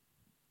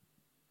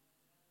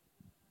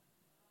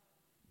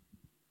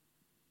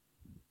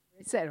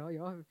 It's sad,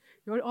 you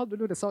all don't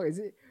know the song, is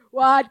it?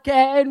 What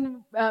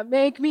can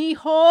make me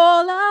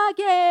whole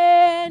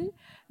again?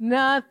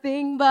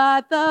 Nothing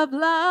but the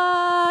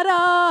blood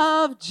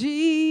of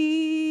Jesus.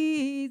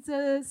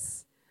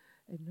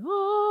 And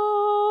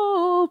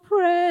oh,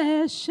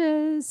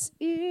 precious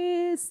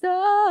is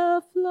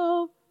the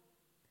flow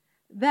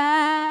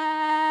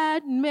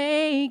that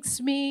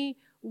makes me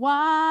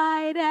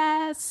white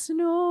as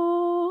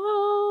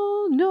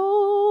snow.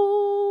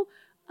 No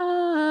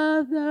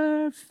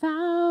other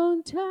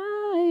fount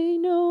I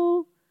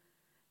know,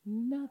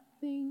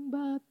 nothing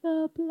but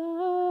the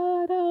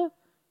blood of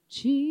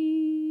Jesus.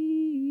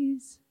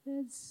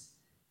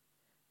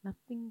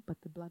 Nothing but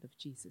the blood of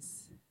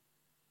Jesus.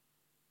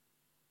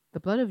 The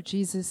blood of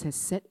Jesus has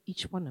set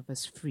each one of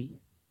us free.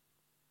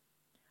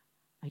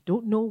 I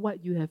don't know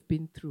what you have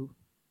been through.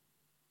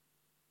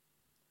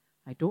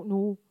 I don't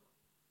know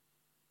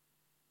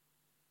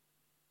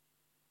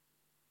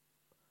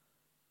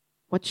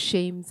what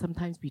shame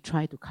sometimes we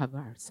try to cover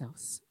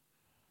ourselves.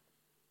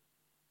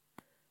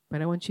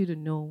 But I want you to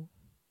know,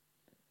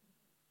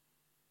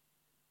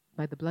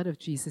 by the blood of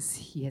Jesus,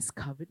 He has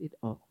covered it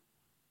all.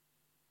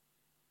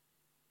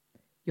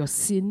 Your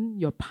sin,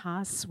 your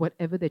past,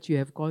 whatever that you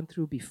have gone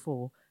through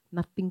before,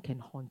 nothing can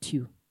haunt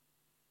you.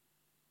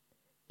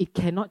 It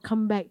cannot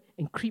come back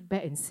and creep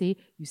back and say,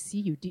 you see,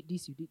 you did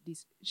this, you did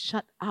this.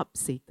 Shut up,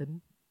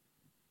 Satan.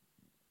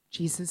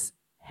 Jesus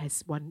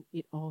has won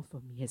it all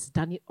for me, has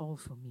done it all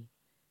for me.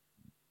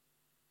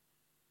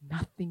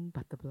 Nothing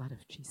but the blood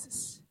of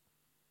Jesus.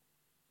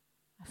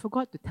 I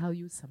forgot to tell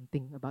you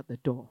something about the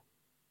door.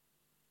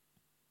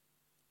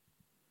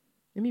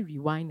 Let me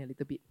rewind a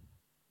little bit.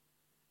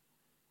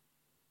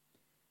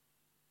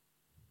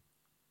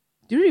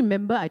 Do you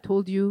remember I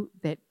told you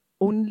that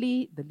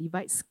only the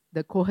Levites,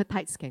 the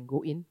Kohathites can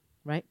go in,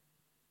 right?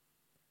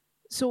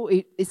 So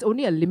it's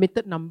only a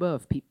limited number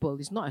of people.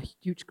 It's not a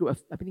huge group.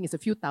 I think it's a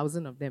few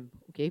thousand of them,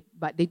 okay?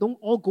 But they don't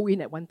all go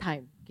in at one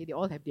time, okay? They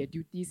all have their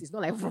duties. It's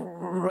not like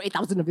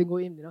 8,000 of them go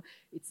in,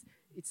 It's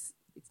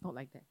not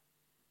like that.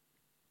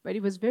 But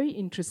it was very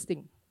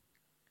interesting.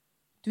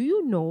 Do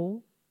you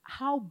know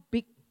how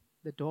big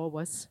the door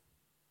was?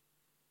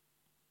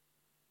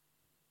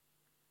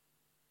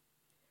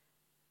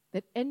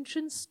 That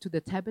entrance to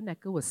the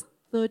tabernacle was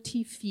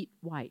 30 feet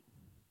wide.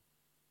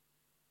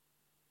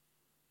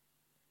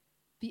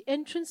 The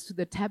entrance to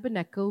the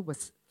tabernacle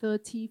was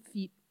 30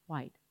 feet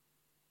wide.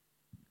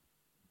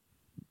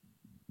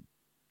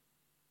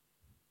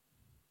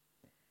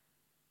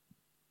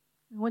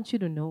 I want you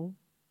to know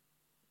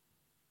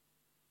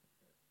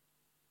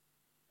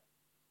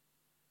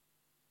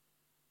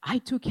I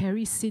too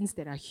carry sins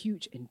that are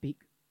huge and big.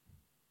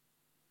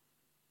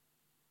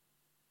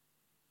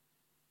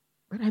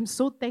 But I'm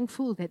so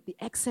thankful that the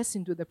access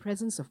into the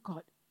presence of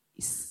God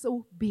is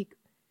so big.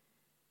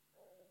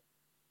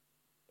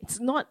 It's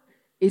not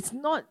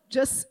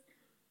just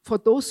for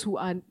those who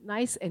are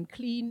nice and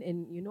clean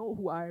and,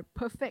 who are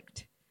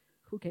perfect,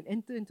 who can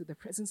enter into the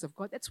presence of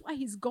God. That's why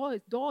His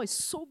door is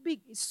so big,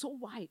 it's so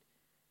wide,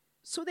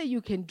 so that you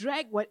can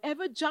drag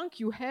whatever junk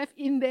you have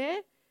in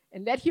there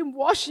and let Him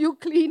wash you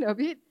clean of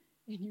it,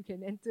 and you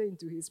can enter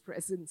into His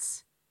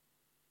presence.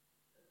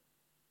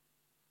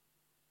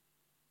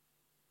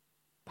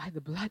 By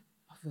the blood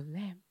of the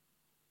Lamb.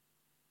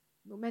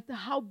 No matter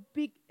how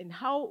big and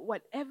how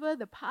whatever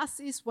the past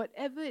is,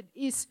 whatever it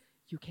is,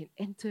 you can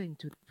enter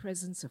into the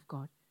presence of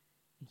God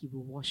and He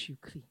will wash you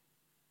clean.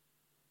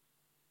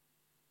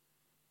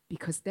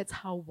 Because that's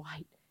how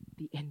wide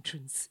the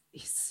entrance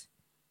is.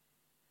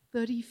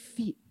 30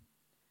 feet.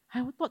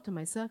 I thought to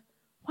myself,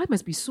 why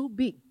must it be so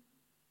big?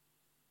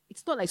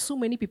 It's not like so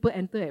many people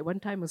enter at one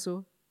time or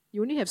so.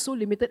 You only have so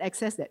limited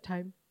access that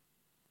time.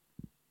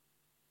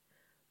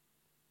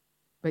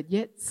 But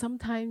yet,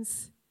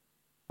 sometimes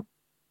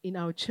in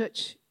our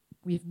church,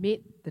 we've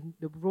made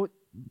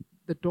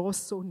the door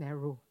so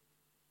narrow.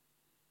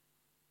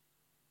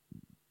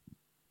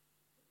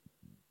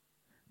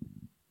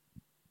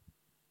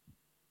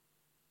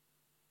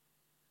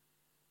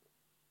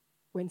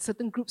 When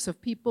certain groups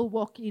of people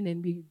walk in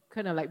and we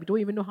we don't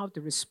even know how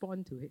to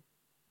respond to it.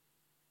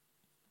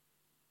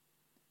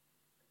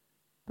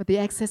 But the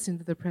access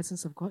into the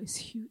presence of God is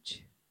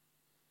huge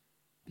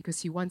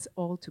because He wants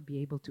all to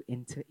be able to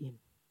enter in.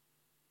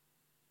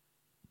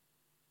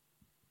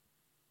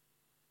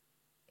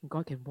 And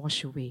God can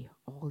wash away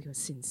all your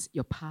sins.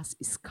 Your past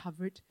is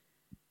covered.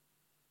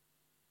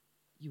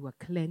 You are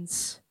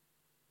cleansed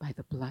by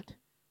the blood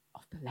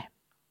of the Lamb.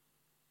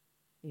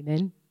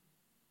 Amen?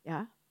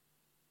 Yeah?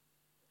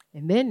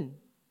 And then,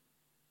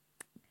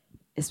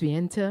 as we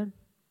enter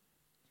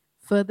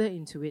further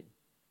into it,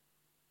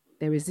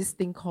 there is this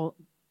thing called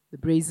the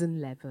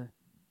brazen laver.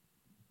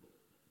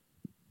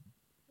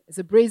 It's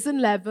a brazen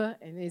laver,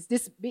 and it's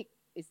this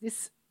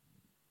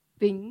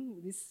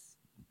thing,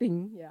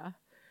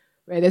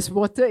 where there's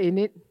water in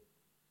it.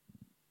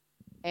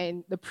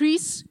 And the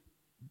priests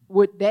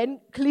would then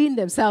clean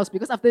themselves,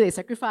 because after they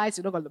sacrifice,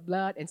 got the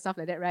blood and stuff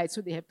like that, right?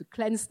 So they have to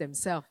cleanse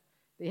themselves.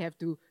 They have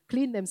to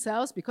clean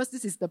themselves because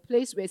this is the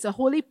place where it's a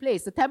holy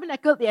place. The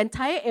tabernacle, the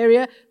entire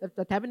area of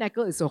the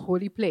tabernacle is a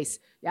holy place.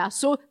 Yeah,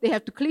 so they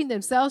have to clean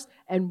themselves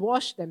and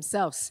wash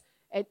themselves.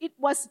 And it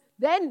was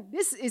then,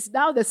 this is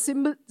now the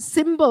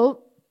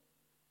symbol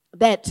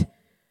that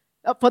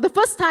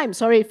first time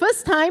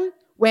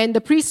when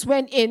the priests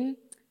went in,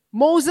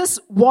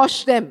 Moses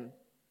washed them.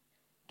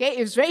 Okay,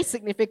 it was very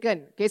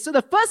significant. Okay, so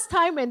the first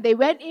time when they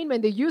went in, when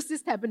they used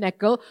this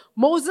tabernacle,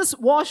 Moses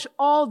washed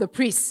all the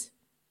priests.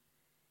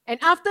 And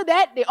after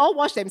that, they all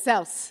washed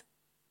themselves.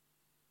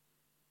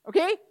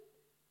 Okay?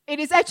 It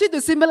is actually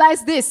to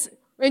symbolize this.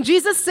 When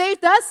Jesus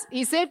saved us,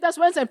 He saved us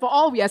once and for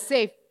all, we are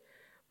saved.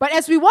 But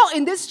as we walk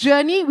in this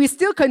journey, we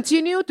still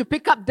continue to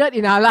pick up dirt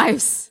in our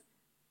lives.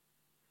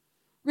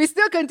 We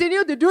still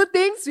continue to do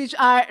things which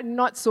are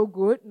not so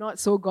good, not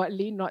so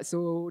godly, not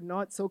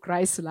so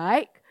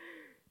Christ-like.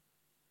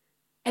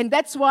 And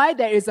that's why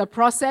there is a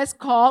process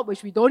called,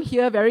 which we don't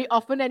hear very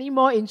often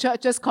anymore in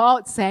churches,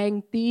 called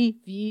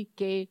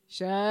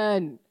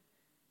sanctification.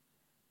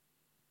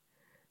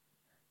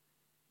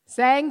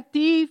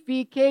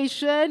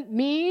 Sanctification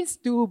means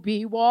to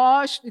be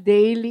washed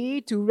daily,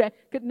 to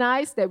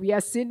recognize that we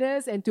are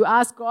sinners and to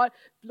ask God,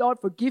 Lord,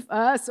 forgive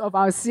us of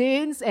our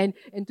sins, and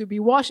to be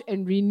washed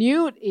and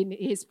renewed in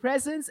His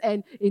presence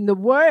and in the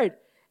Word.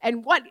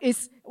 And what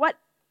is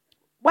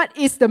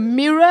the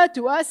mirror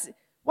to us?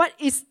 What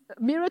is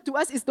mirror to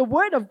us is the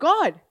Word of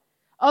God.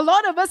 A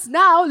lot of us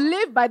now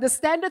live by the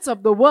standards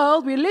of the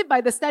world. We live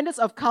by the standards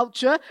of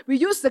culture. We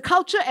use the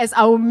culture as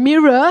our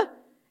mirror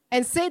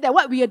and say that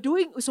what we are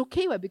doing is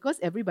okay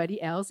because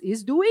everybody else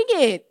is doing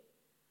it.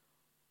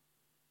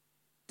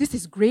 This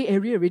is grey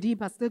area already,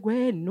 Pastor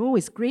Gwen. No,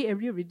 it's grey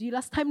area already.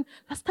 Last time,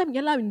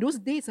 in those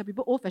days,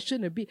 people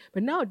old-fashioned a bit.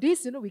 But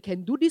nowadays, we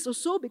can do this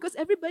also because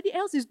everybody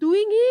else is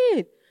doing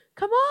it.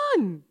 Come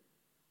on.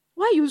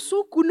 Why are you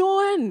so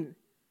kunoan?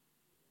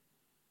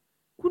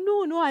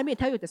 No, I may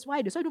tell you that's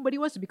why nobody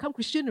wants to become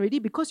Christian already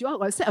because you all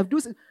got a set of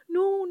do's.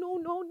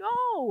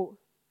 No.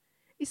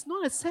 It's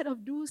not a set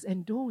of do's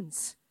and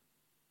don'ts.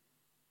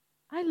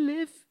 I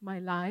live my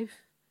life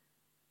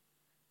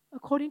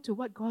according to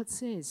what God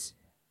says.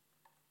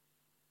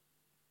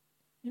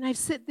 And I've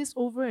said this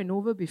over and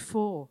over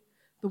before.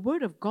 The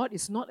Word of God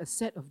is not a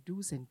set of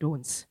do's and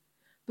don'ts.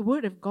 The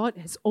Word of God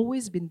has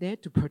always been there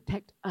to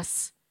protect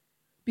us.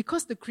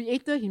 Because the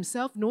Creator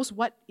Himself knows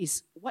what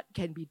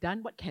can be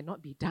done, what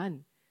cannot be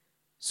done.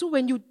 So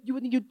when you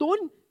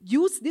don't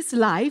use this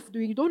life,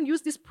 you don't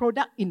use this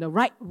product in the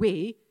right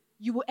way,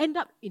 you will end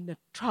up in the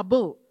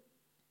trouble.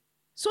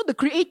 So the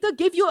Creator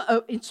gave you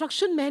an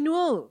instruction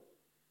manual.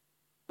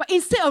 But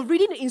instead of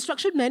reading the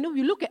instruction manual,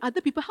 you look at other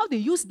people, how they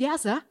use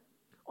theirs.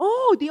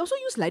 Oh, they also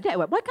use like that.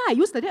 Why can't I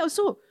use like that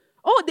also?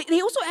 Oh,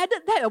 they also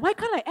added that. Why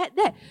can't I add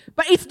that?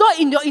 But it's not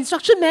in your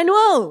instruction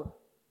manual.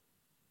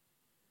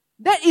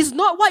 That is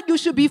not what you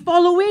should be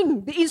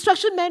following. The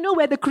instruction manual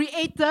where the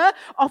creator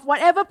of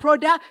whatever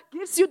product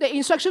gives you the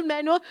instruction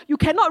manual, you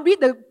cannot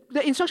read the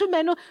instruction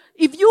manual.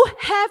 If you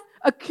have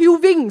a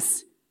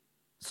Cuvings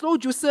slow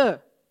juicer,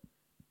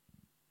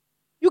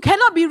 you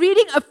cannot be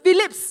reading a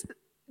Philips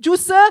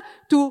juicer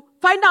to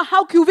find out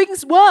how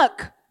Cuvings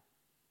work.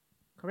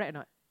 Correct or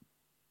not?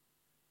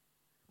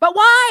 But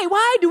why?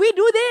 Why do we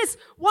do this?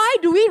 Why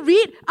do we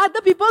read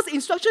other people's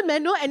instruction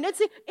manual and then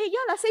say, hey,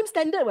 yeah, same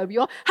standard where we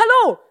all,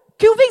 hello,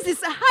 Cuvings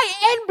is a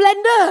high-end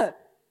blender.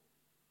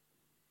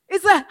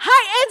 It's a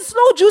high-end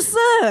slow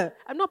juicer.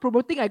 I'm not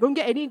promoting. I don't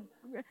get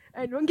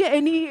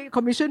any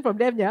commission from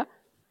them, yeah?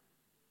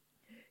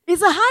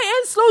 It's a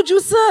high-end slow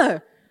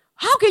juicer.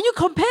 How can you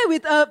compare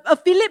with a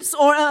Philips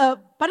or a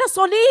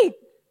Panasonic?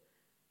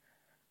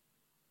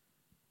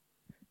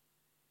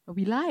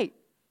 We like.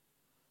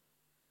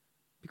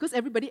 Because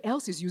everybody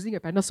else is using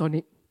a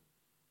Panasonic.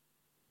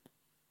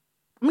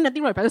 I mean,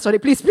 nothing wrong with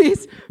Panasonic. Please.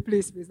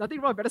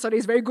 Nothing wrong with Panasonic.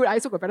 It's very good. I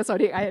also got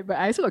Panasonic. But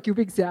I also got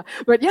Cubix, yeah.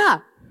 But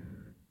yeah.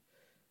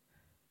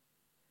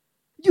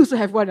 You also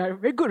have one.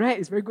 Very good, right?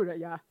 It's very good, right?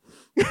 Yeah.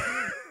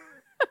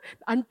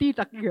 Auntie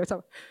talking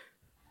herself.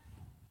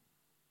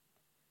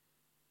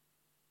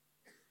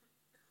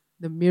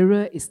 The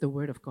mirror is the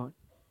Word of God.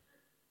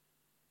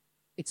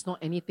 It's not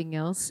anything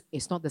else.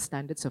 It's not the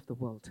standards of the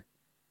world.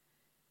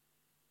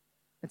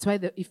 That's why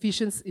the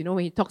Ephesians, when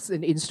he talks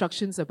in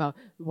instructions about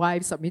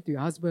wives, submit to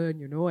your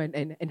husband,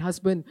 and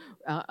husband,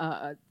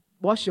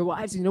 wash your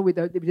wives, with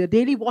the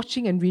daily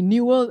washing and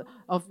renewal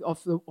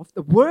of the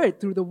Word,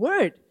 through the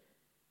Word.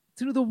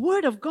 Through the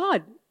Word of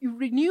God. You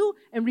renew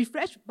and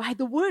refresh by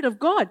the Word of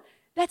God.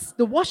 That's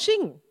the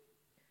washing.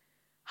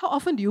 How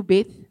often do you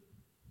bathe?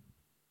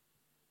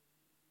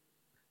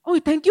 Oh,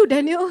 thank you,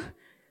 Daniel.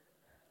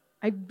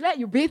 I'm glad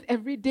you bathe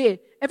every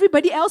day.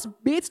 Everybody else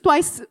bathes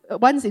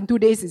once in 2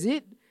 days, is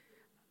it?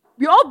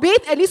 We all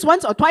bathe at least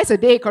once or twice a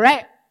day,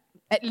 correct?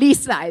 At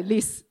least, I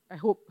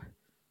hope.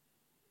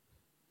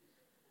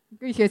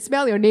 You can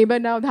smell your neighbor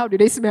now. How do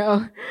they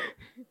smell?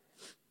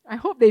 I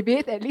hope they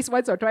bathe at least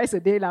once or twice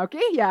a day,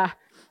 okay? Yeah.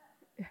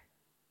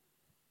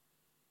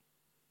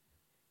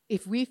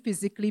 If we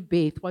physically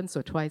bathe once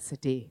or twice a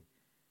day,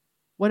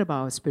 what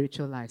about our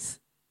spiritual lives?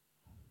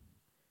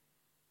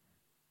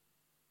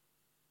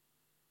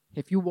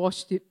 Have you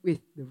washed it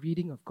with the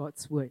reading of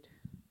God's word?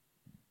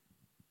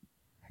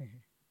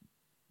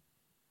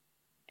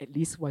 At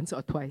least once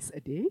or twice a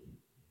day?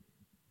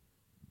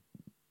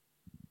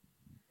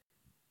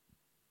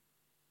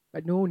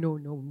 But no, we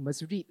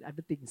must read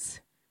other things.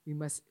 We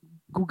must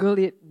Google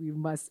it. We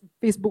must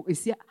Facebook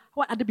is here.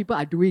 What other people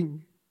are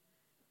doing.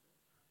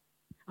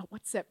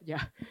 WhatsApp,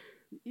 yeah.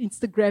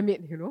 Instagram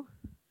it,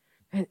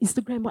 And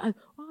Instagram,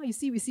 you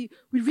see,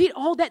 we read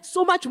all that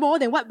so much more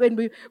than when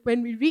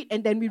we read,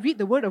 and then we read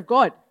the Word of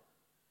God.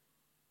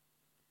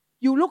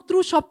 You look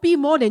through Shopee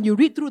more than you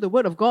read through the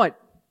Word of God.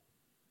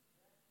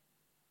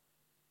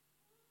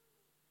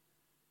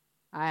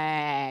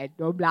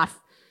 Don't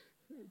laugh.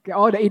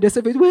 All the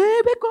innocent people,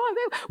 where God?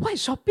 Why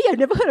Shopee? I've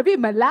never heard of it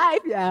in my life.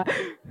 Yeah.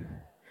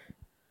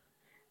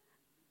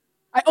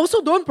 I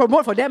also don't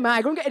promote for them.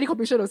 I don't get any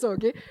commission also,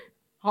 okay?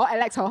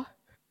 Alex,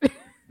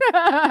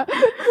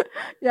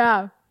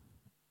 yeah.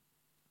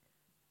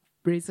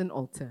 Brazen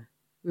altar.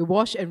 We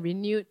wash and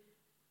renewed,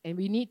 and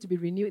we need to be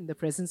renewed in the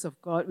presence of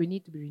God. We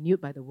need to be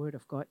renewed by the word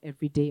of God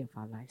every day of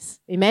our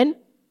lives. Amen?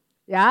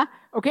 Yeah?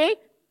 Okay?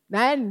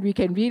 Then we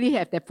can really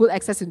have that full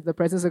access into the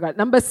presence of God.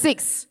 Number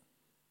six.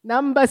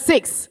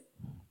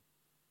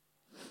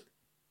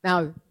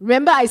 Now,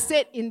 remember I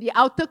said in the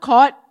outer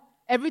court,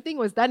 everything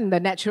was done in the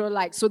natural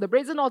light. So the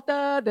brazen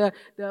altar, the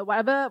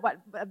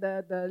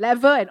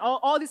lever, and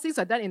all these things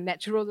are done in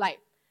natural light.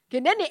 Okay,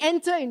 then they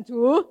enter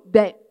into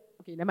that.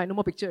 Okay, never mind, no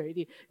more picture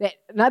already. That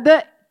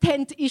another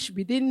tent-ish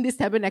within this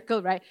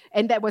tabernacle, right?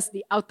 And that was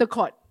the outer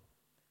court.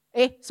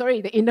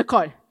 The inner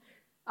court.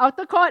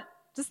 Outer court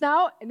just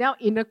now, and now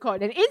inner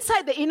court. And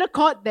inside the inner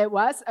court, there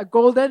was a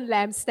golden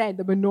lampstand,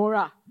 the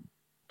menorah.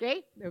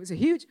 Okay, there was a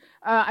huge.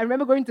 I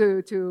remember going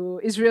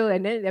to Israel,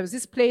 and then there was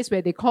this place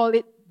where they call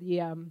it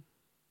the.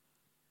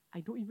 I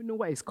don't even know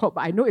what it's called,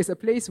 but I know it's a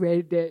place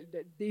where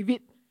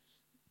David,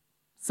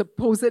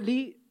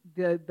 supposedly,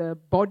 the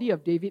body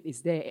of David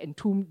is there,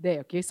 entombed there,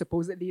 okay,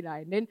 supposedly.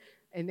 And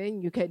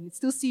then you can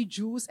still see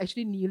Jews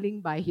actually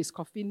kneeling by his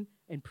coffin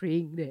and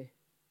praying there.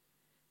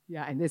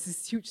 Yeah, and there's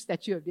this huge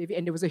statue of David,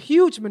 and there was a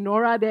huge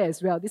menorah there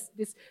as well, this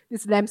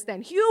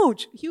lampstand,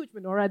 huge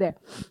menorah there.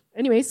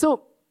 Anyway,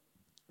 so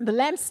the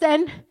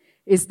lampstand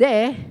is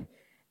there,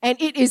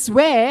 and it is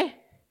where,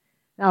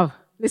 now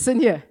listen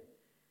here,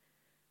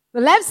 the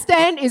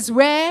lampstand is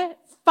where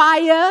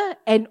fire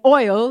and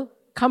oil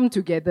come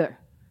together.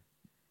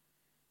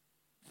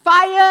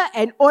 Fire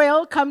and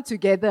oil come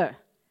together.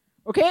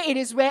 Okay, it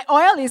is where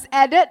oil is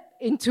added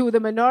into the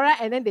menorah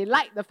and then they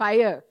light the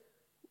fire.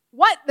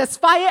 What does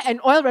fire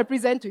and oil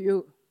represent to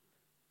you?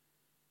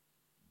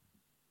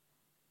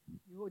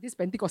 This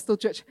Pentecostal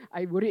church,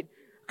 I worried.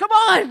 Come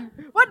on!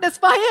 What does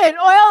fire and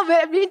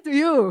oil mean to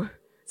you?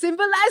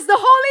 Symbolize the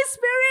Holy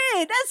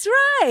Spirit. That's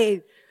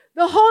right.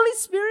 The Holy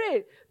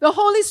Spirit. The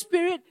Holy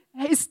Spirit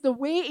is the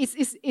way,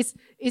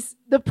 is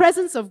the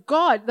presence of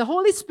God. The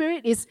Holy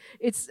Spirit is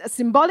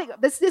symbolic.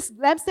 This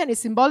lampstand is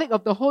symbolic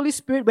of the Holy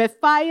Spirit, where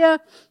fire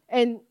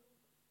and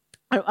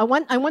I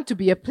want to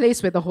be a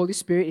place where the Holy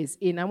Spirit is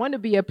in. I want to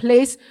be a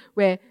place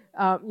where,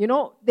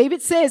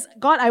 David says,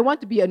 God, I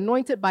want to be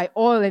anointed by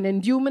oil and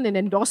endowment and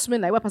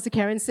endorsement, like what Pastor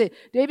Karen said.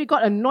 David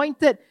got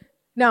anointed.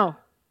 Now,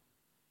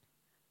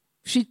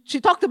 she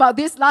talked about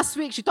this last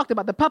week. She talked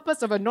about the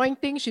purpose of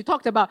anointing. She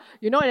talked about,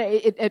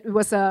 it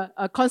was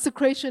a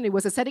consecration. It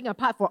was a setting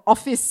apart for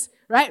office,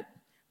 right?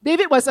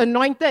 David was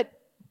anointed.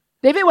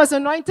 David was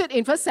anointed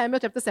in 1 Samuel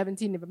chapter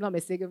 17, if I'm not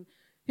mistaken.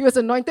 He was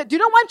anointed. Do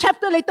you know one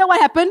chapter later what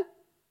happened?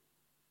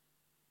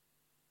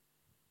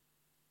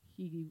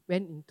 He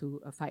went into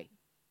a fight.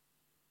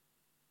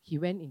 He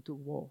went into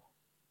war.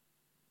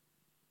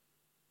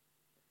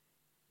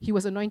 He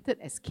was anointed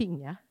as king,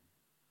 yeah?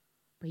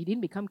 But he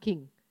didn't become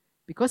king.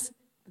 Because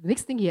the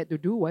next thing he had to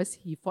do was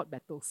he fought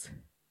battles.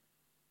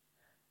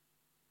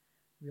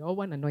 We all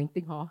want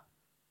anointing, huh?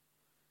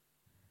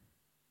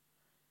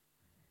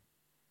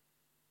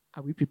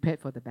 Are we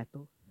prepared for the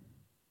battle?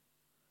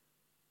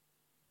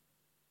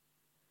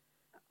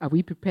 Are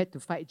we prepared to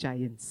fight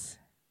giants?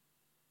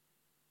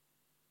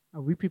 Are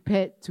we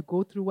prepared to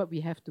go through what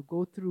we have to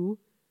go through?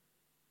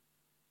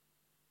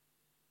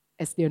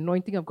 As the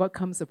anointing of God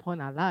comes upon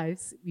our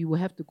lives, we will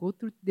have to go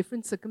through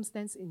different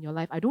circumstances in your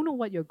life. I don't know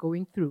what you're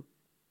going through,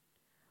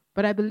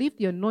 but I believe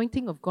the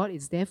anointing of God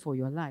is there for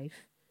your life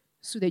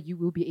so that you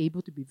will be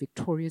able to be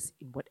victorious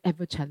in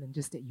whatever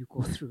challenges that you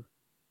go through.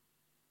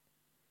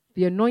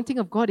 The anointing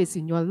of God is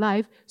in your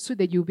life so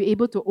that you'll be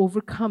able to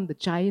overcome the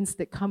giants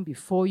that come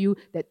before you,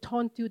 that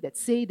taunt you, that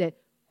say that,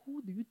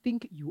 who do you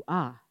think you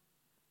are?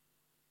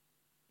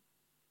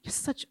 You're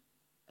such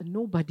a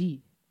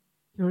nobody.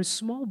 You're a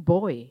small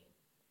boy.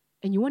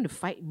 And you want to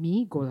fight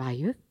me,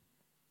 Goliath?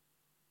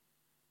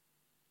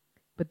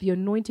 But the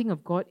anointing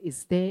of God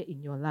is there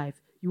in your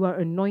life. You are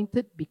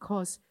anointed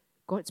because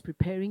God's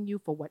preparing you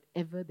for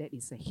whatever that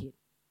is ahead.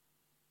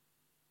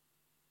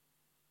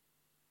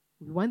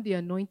 We want the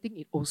anointing,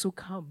 it also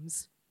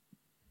comes.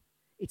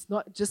 It's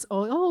not just,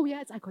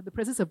 yes, I got the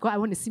presence of God, I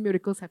want to see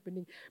miracles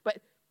happening. But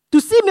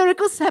to see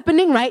miracles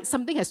happening, right,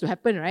 something has to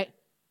happen, right?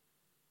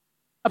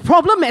 A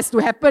problem has to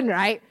happen,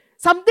 right?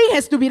 Something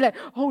has to be like,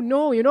 oh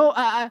no,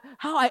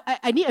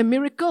 I need a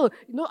miracle.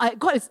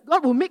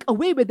 God will make a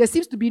way where there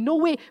seems to be no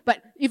way.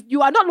 But if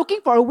you are not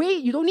looking for a way,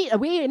 you don't need a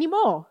way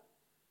anymore.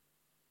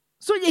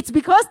 So it's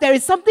because there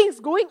is something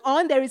going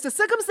on, there is a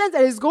circumstance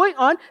that is going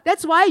on.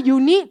 That's why you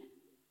need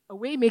a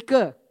way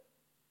maker.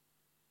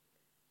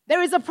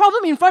 There is a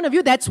problem in front of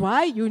you. That's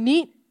why you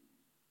need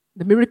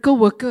the miracle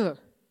worker.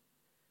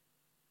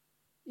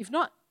 If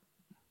not,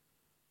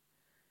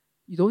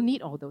 you don't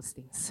need all those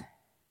things.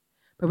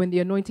 But when the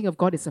anointing of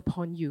God is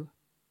upon you,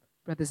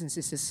 brothers and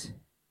sisters,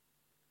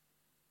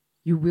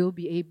 you will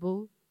be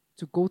able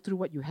to go through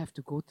what you have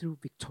to go through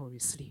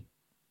victoriously.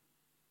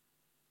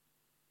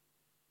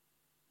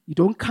 You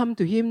don't come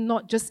to Him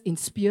not just in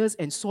spears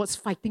and swords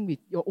fighting with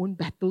your own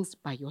battles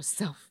by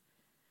yourself.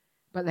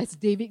 But as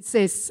David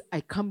says,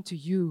 I come to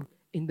you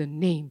in the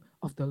name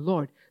of the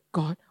Lord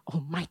God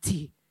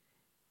Almighty.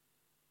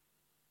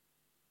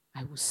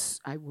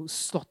 I will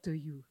slaughter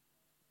you.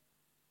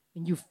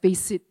 And you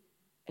face it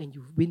and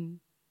you win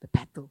the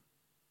battle.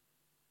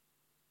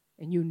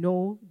 And you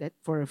know that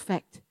for a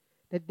fact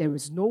that there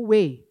is no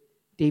way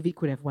David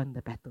could have won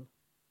the battle.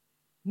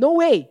 No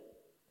way.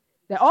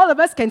 That all of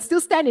us can still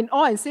stand in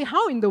awe and say,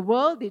 how in the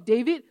world did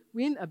David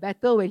win a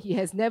battle when he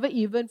has never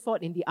even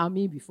fought in the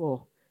army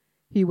before?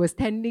 He was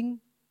tending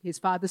his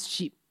father's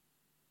sheep.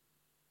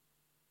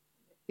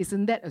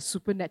 Isn't that a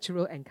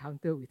supernatural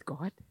encounter with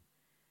God?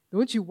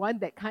 Don't you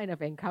want that kind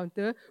of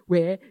encounter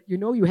where,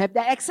 you have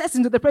that access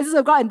into the presence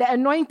of God and that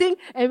anointing,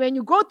 and when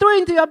you go through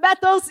into your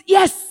battles,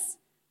 yes!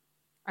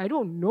 I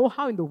don't know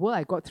how in the world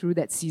I got through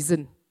that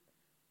season.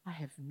 I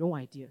have no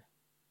idea.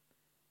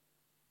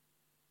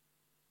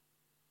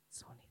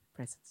 It's only the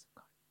presence of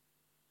God.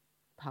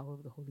 Power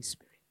of the Holy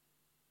Spirit.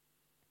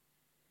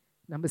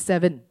 Number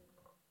 7.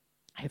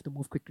 I have to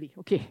move quickly.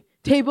 Okay.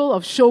 Table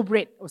of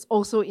showbread was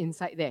also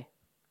inside there.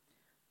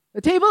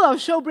 The table of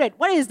showbread.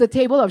 What is the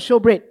table of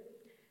showbread?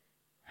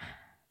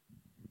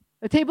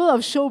 The table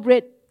of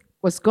showbread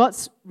was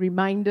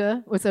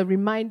a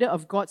reminder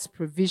of God's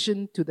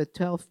provision to the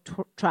 12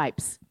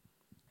 tribes.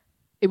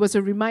 It was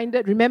a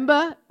reminder.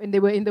 Remember when they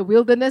were in the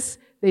wilderness,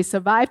 they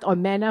survived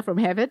on manna from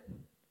heaven?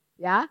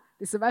 Yeah?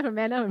 They survived on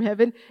manna from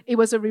heaven. It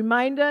was a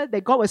reminder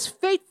that God was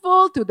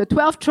faithful to the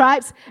 12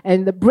 tribes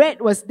and the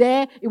bread was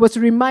there. It was a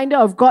reminder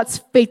of God's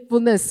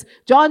faithfulness.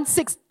 John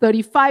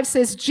 6:35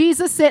 says,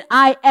 Jesus said,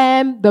 I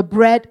am the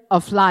bread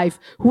of life.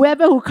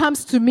 Whoever who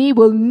comes to me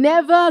will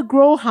never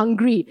grow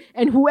hungry,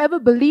 and whoever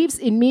believes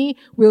in me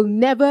will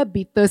never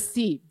be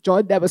thirsty.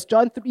 That was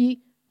John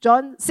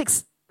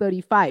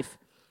 6:35.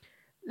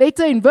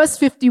 Later in verse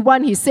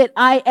 51, he said,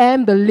 I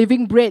am the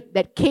living bread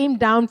that came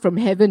down from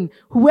heaven.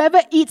 Whoever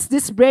eats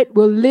this bread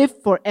will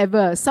live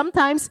forever.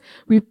 Sometimes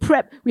we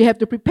have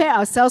to prepare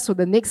ourselves for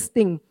the next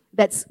thing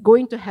that's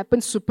going to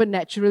happen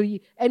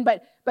supernaturally.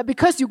 But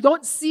because you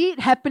don't see it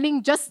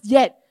happening just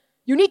yet,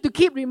 you need to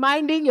keep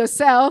reminding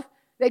yourself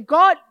that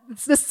God,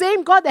 it's the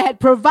same God that had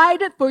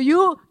provided for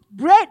you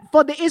bread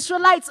for the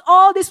Israelites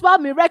all this while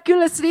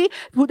miraculously,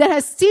 that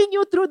has seen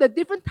you through the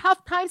different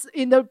tough times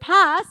in the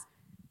past.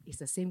 It's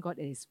the same God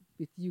that is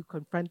with you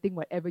confronting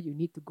whatever you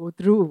need to go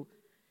through.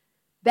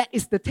 That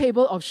is the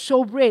table of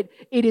showbread.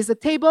 It is a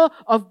table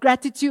of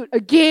gratitude.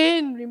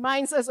 Again,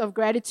 reminds us of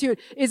gratitude.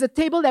 It's a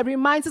table that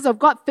reminds us of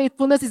God's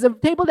faithfulness. It's a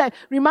table that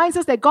reminds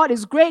us that God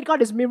is great,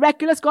 God is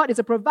miraculous, God is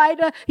a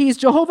provider. He is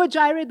Jehovah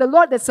Jireh, the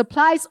Lord that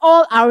supplies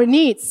all our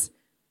needs.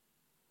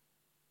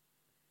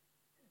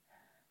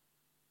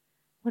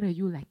 What are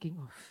you lacking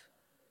of?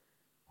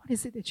 What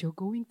is it that you're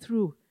going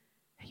through?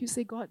 And you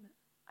say, God,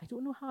 I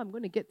don't know how I'm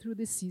going to get through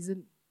this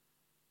season.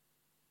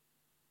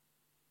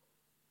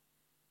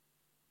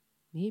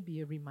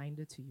 Maybe a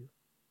reminder to you.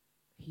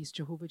 He's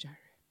Jehovah Jireh.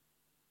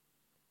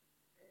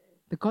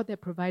 The God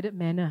that provided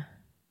manna.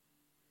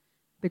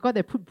 The God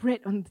that put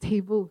bread on the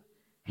table.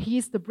 He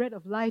is the bread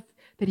of life.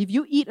 That if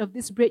you eat of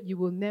this bread, you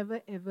will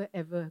never, ever,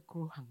 ever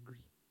grow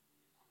hungry.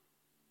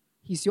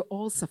 He's your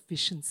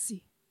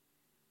all-sufficiency.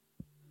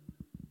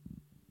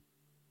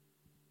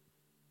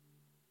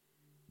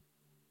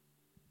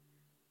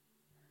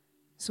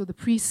 So the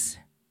priests,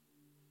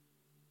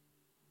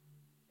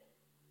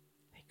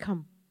 they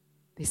come.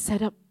 They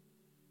set up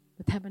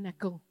the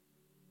tabernacle.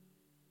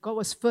 God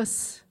was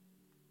first.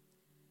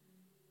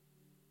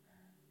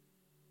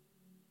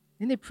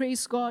 Then they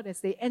praised God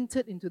as they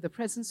entered into the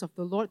presence of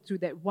the Lord through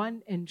that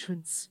one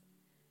entrance.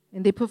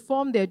 And they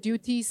performed their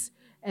duties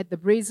at the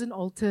brazen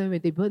altar where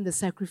they burned the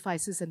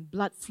sacrifices and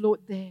blood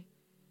flowed there.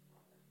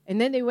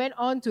 And then they went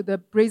on to the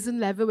brazen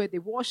laver where they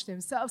washed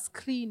themselves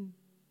clean.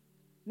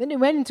 Then they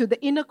went into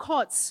the inner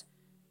courts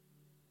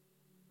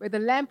where the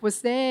lamp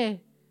was there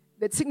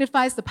that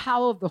signifies the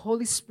power of the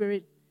Holy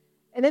Spirit.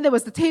 And then there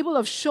was the table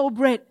of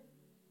showbread.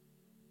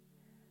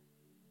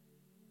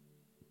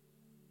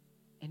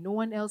 And no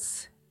one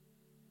else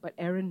but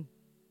Aaron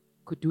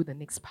could do the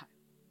next part.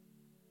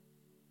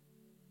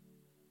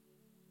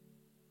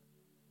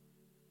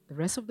 The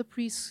rest of the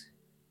priests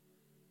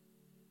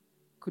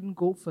couldn't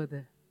go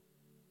further.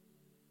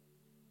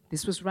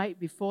 This was right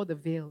before the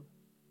veil.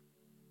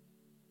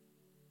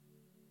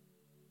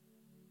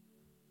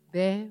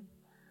 there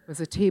was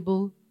a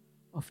table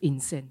of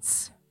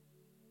incense.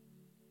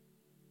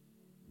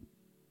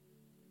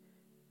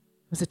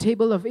 It was a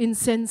table of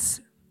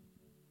incense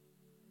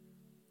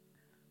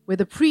where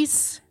the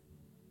priests,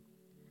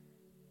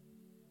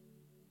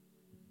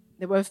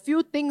 there were a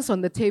few things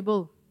on the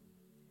table,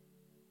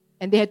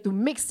 and they had to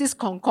mix this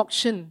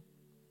concoction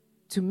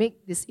to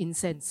make this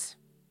incense.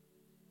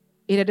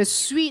 It had a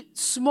sweet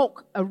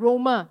smoke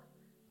aroma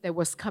that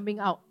was coming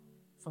out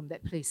from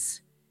that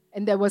place.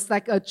 And there was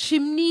like a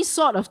chimney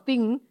sort of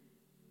thing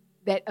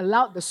that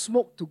allowed the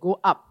smoke to go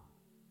up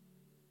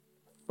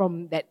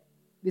from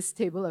this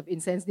table of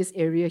incense, this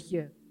area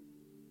here.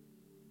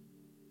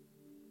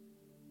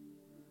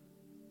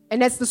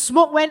 And as the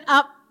smoke went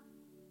up,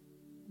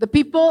 the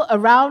people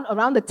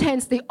around the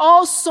tents, they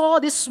all saw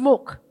this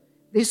smoke.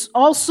 They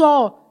all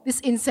saw this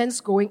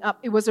incense going up.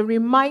 It was a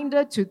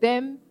reminder to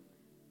them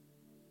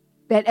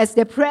that as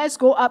their prayers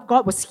go up,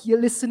 God was here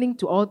listening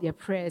to all their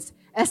prayers.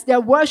 As their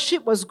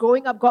worship was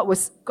going up, God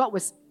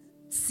was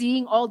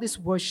seeing all this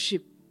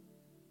worship.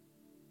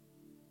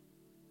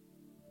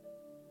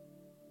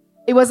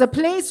 It was a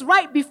place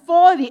right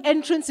before the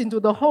entrance into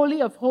the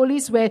Holy of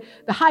Holies where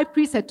the high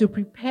priest had to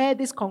prepare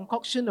this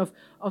concoction of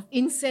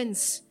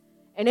incense.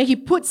 And then he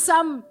put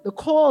the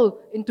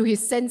coal into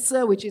his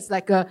censer, which is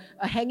like a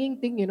hanging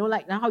thing,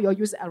 like now how you all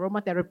use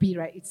aromatherapy,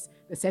 right? It's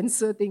the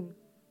censer thing.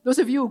 Those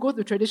of you who go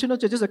to traditional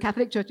churches or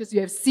Catholic churches,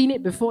 you have seen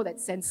it before, that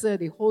censer.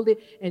 They hold it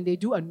and they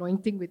do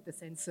anointing with the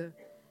censer.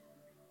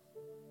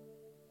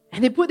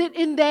 And they put it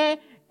in there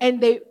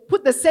and they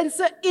put the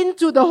censer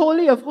into the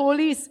Holy of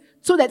Holies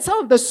so that some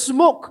of the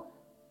smoke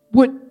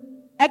would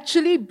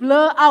actually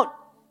blur out,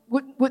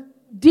 would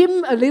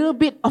dim a little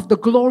bit of the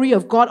glory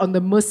of God on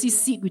the mercy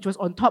seat, which was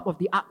on top of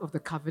the Ark of the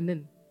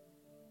Covenant.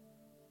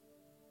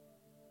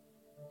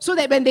 So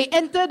that when they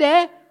enter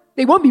there,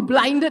 they won't be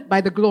blinded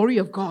by the glory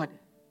of God.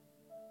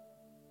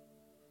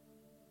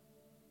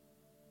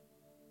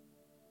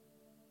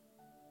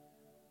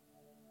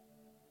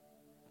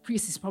 The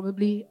priest is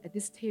probably at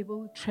this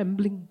table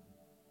trembling.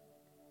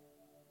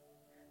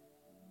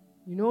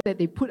 You know that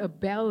they put a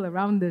bell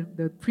around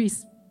the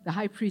priest, the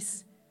high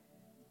priest.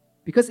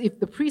 Because if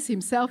the priest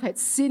himself had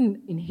sinned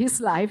in his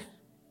life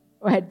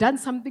or had done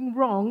something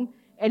wrong,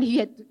 and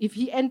if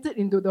he entered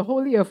into the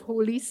Holy of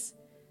Holies,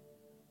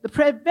 the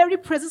very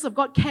presence of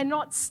God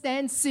cannot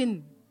stand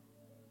sin.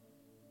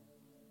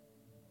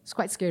 It's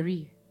quite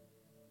scary.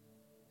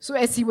 So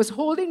as he was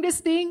holding this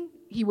thing,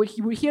 he would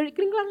hear it,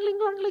 cling, lang, ling,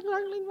 lang, ling,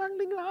 lang, ling, lang,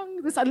 ling,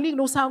 lang. Then suddenly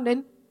no sound.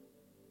 Then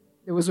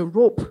there was a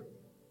rope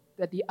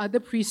that the other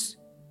priest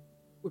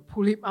would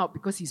pull him out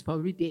because he's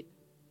probably dead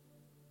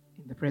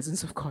in the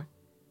presence of God.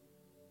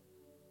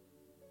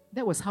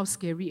 That was how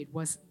scary it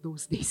was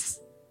those days.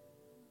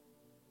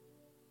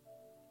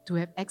 To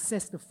have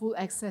access, the full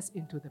access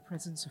into the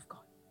presence of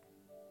God.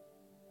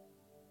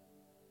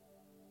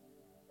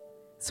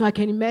 So I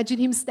can imagine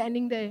him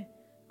standing there.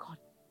 God,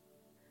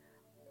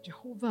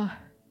 Jehovah,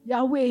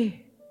 Yahweh,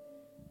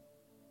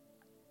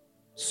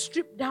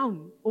 stripped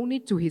down only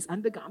to his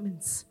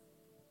undergarments.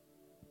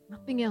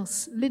 Nothing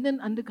else.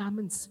 Linen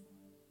undergarments.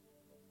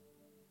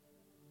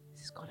 He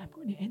says, God, I'm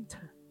going to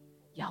enter.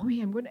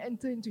 Yahweh, I'm going to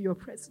enter into your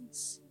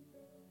presence.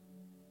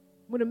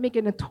 I'm going to make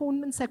an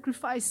atonement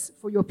sacrifice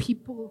for your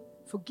people.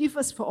 Forgive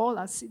us for all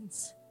our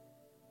sins.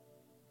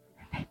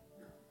 And then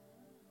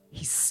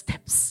he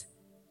steps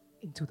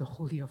into the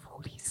Holy of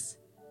Holies.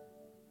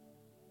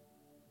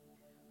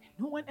 And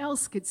no one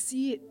else could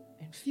see it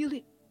and feel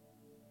it.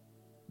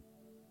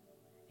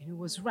 And it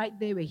was right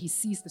there where he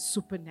sees the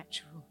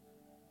supernatural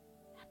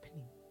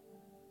happening.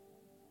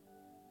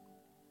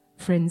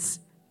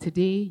 Friends,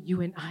 today, you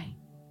and I,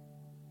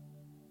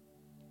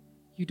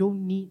 you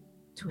don't need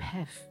to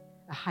have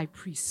a high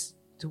priest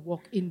to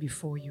walk in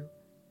before you.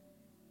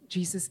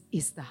 Jesus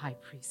is the high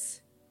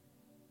priest.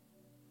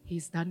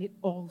 He's done it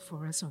all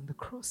for us on the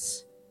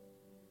cross.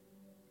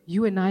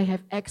 You and I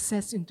have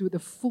access into the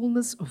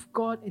fullness of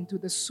God, into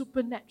the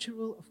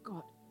supernatural of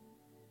God.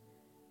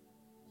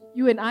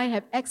 You and I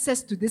have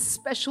access to this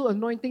special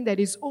anointing that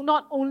is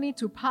not only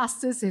to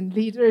pastors and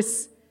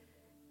leaders,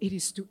 it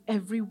is to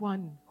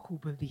everyone who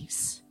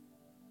believes.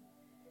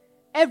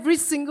 Every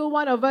single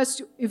one of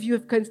us, if you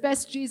have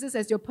confessed Jesus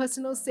as your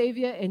personal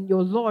Savior and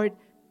your Lord,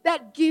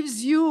 that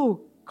gives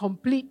you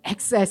complete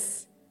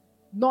access,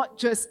 not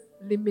just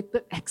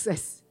limited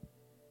access.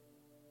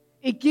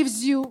 It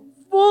gives you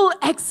full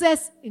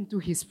access into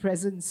His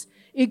presence.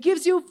 It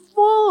gives you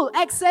full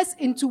access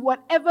into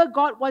whatever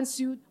God wants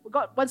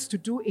to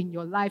do in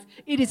your life.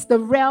 It is the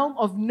realm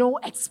of no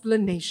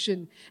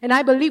explanation. And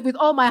I believe with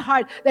all my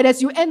heart that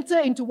as you enter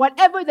into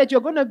whatever that you're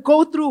going to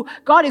go through,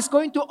 God is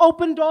going to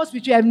open doors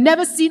which you have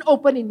never seen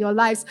open in your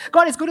lives.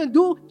 God is going to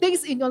do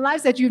things in your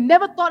lives that you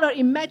never thought or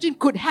imagined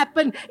could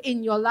happen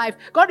in your life.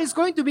 God is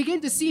going to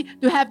begin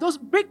to have those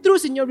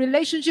breakthroughs in your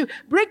relationship,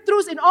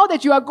 breakthroughs in all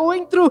that you are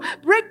going through,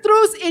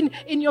 breakthroughs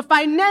in your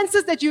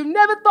finances that you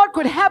never thought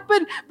could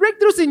happen,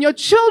 breakthroughs in your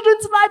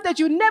children's life that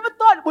you never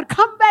thought would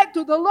come back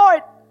to the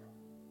Lord.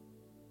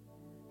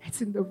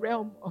 It's in the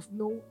realm of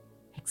no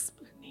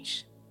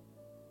explanation.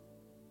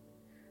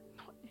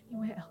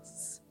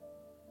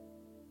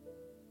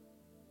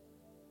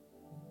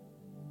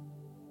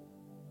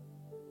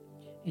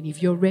 And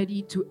if you're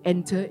ready to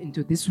enter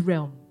into this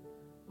realm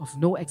of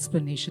no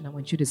explanation, I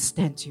want you to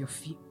stand to your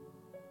feet.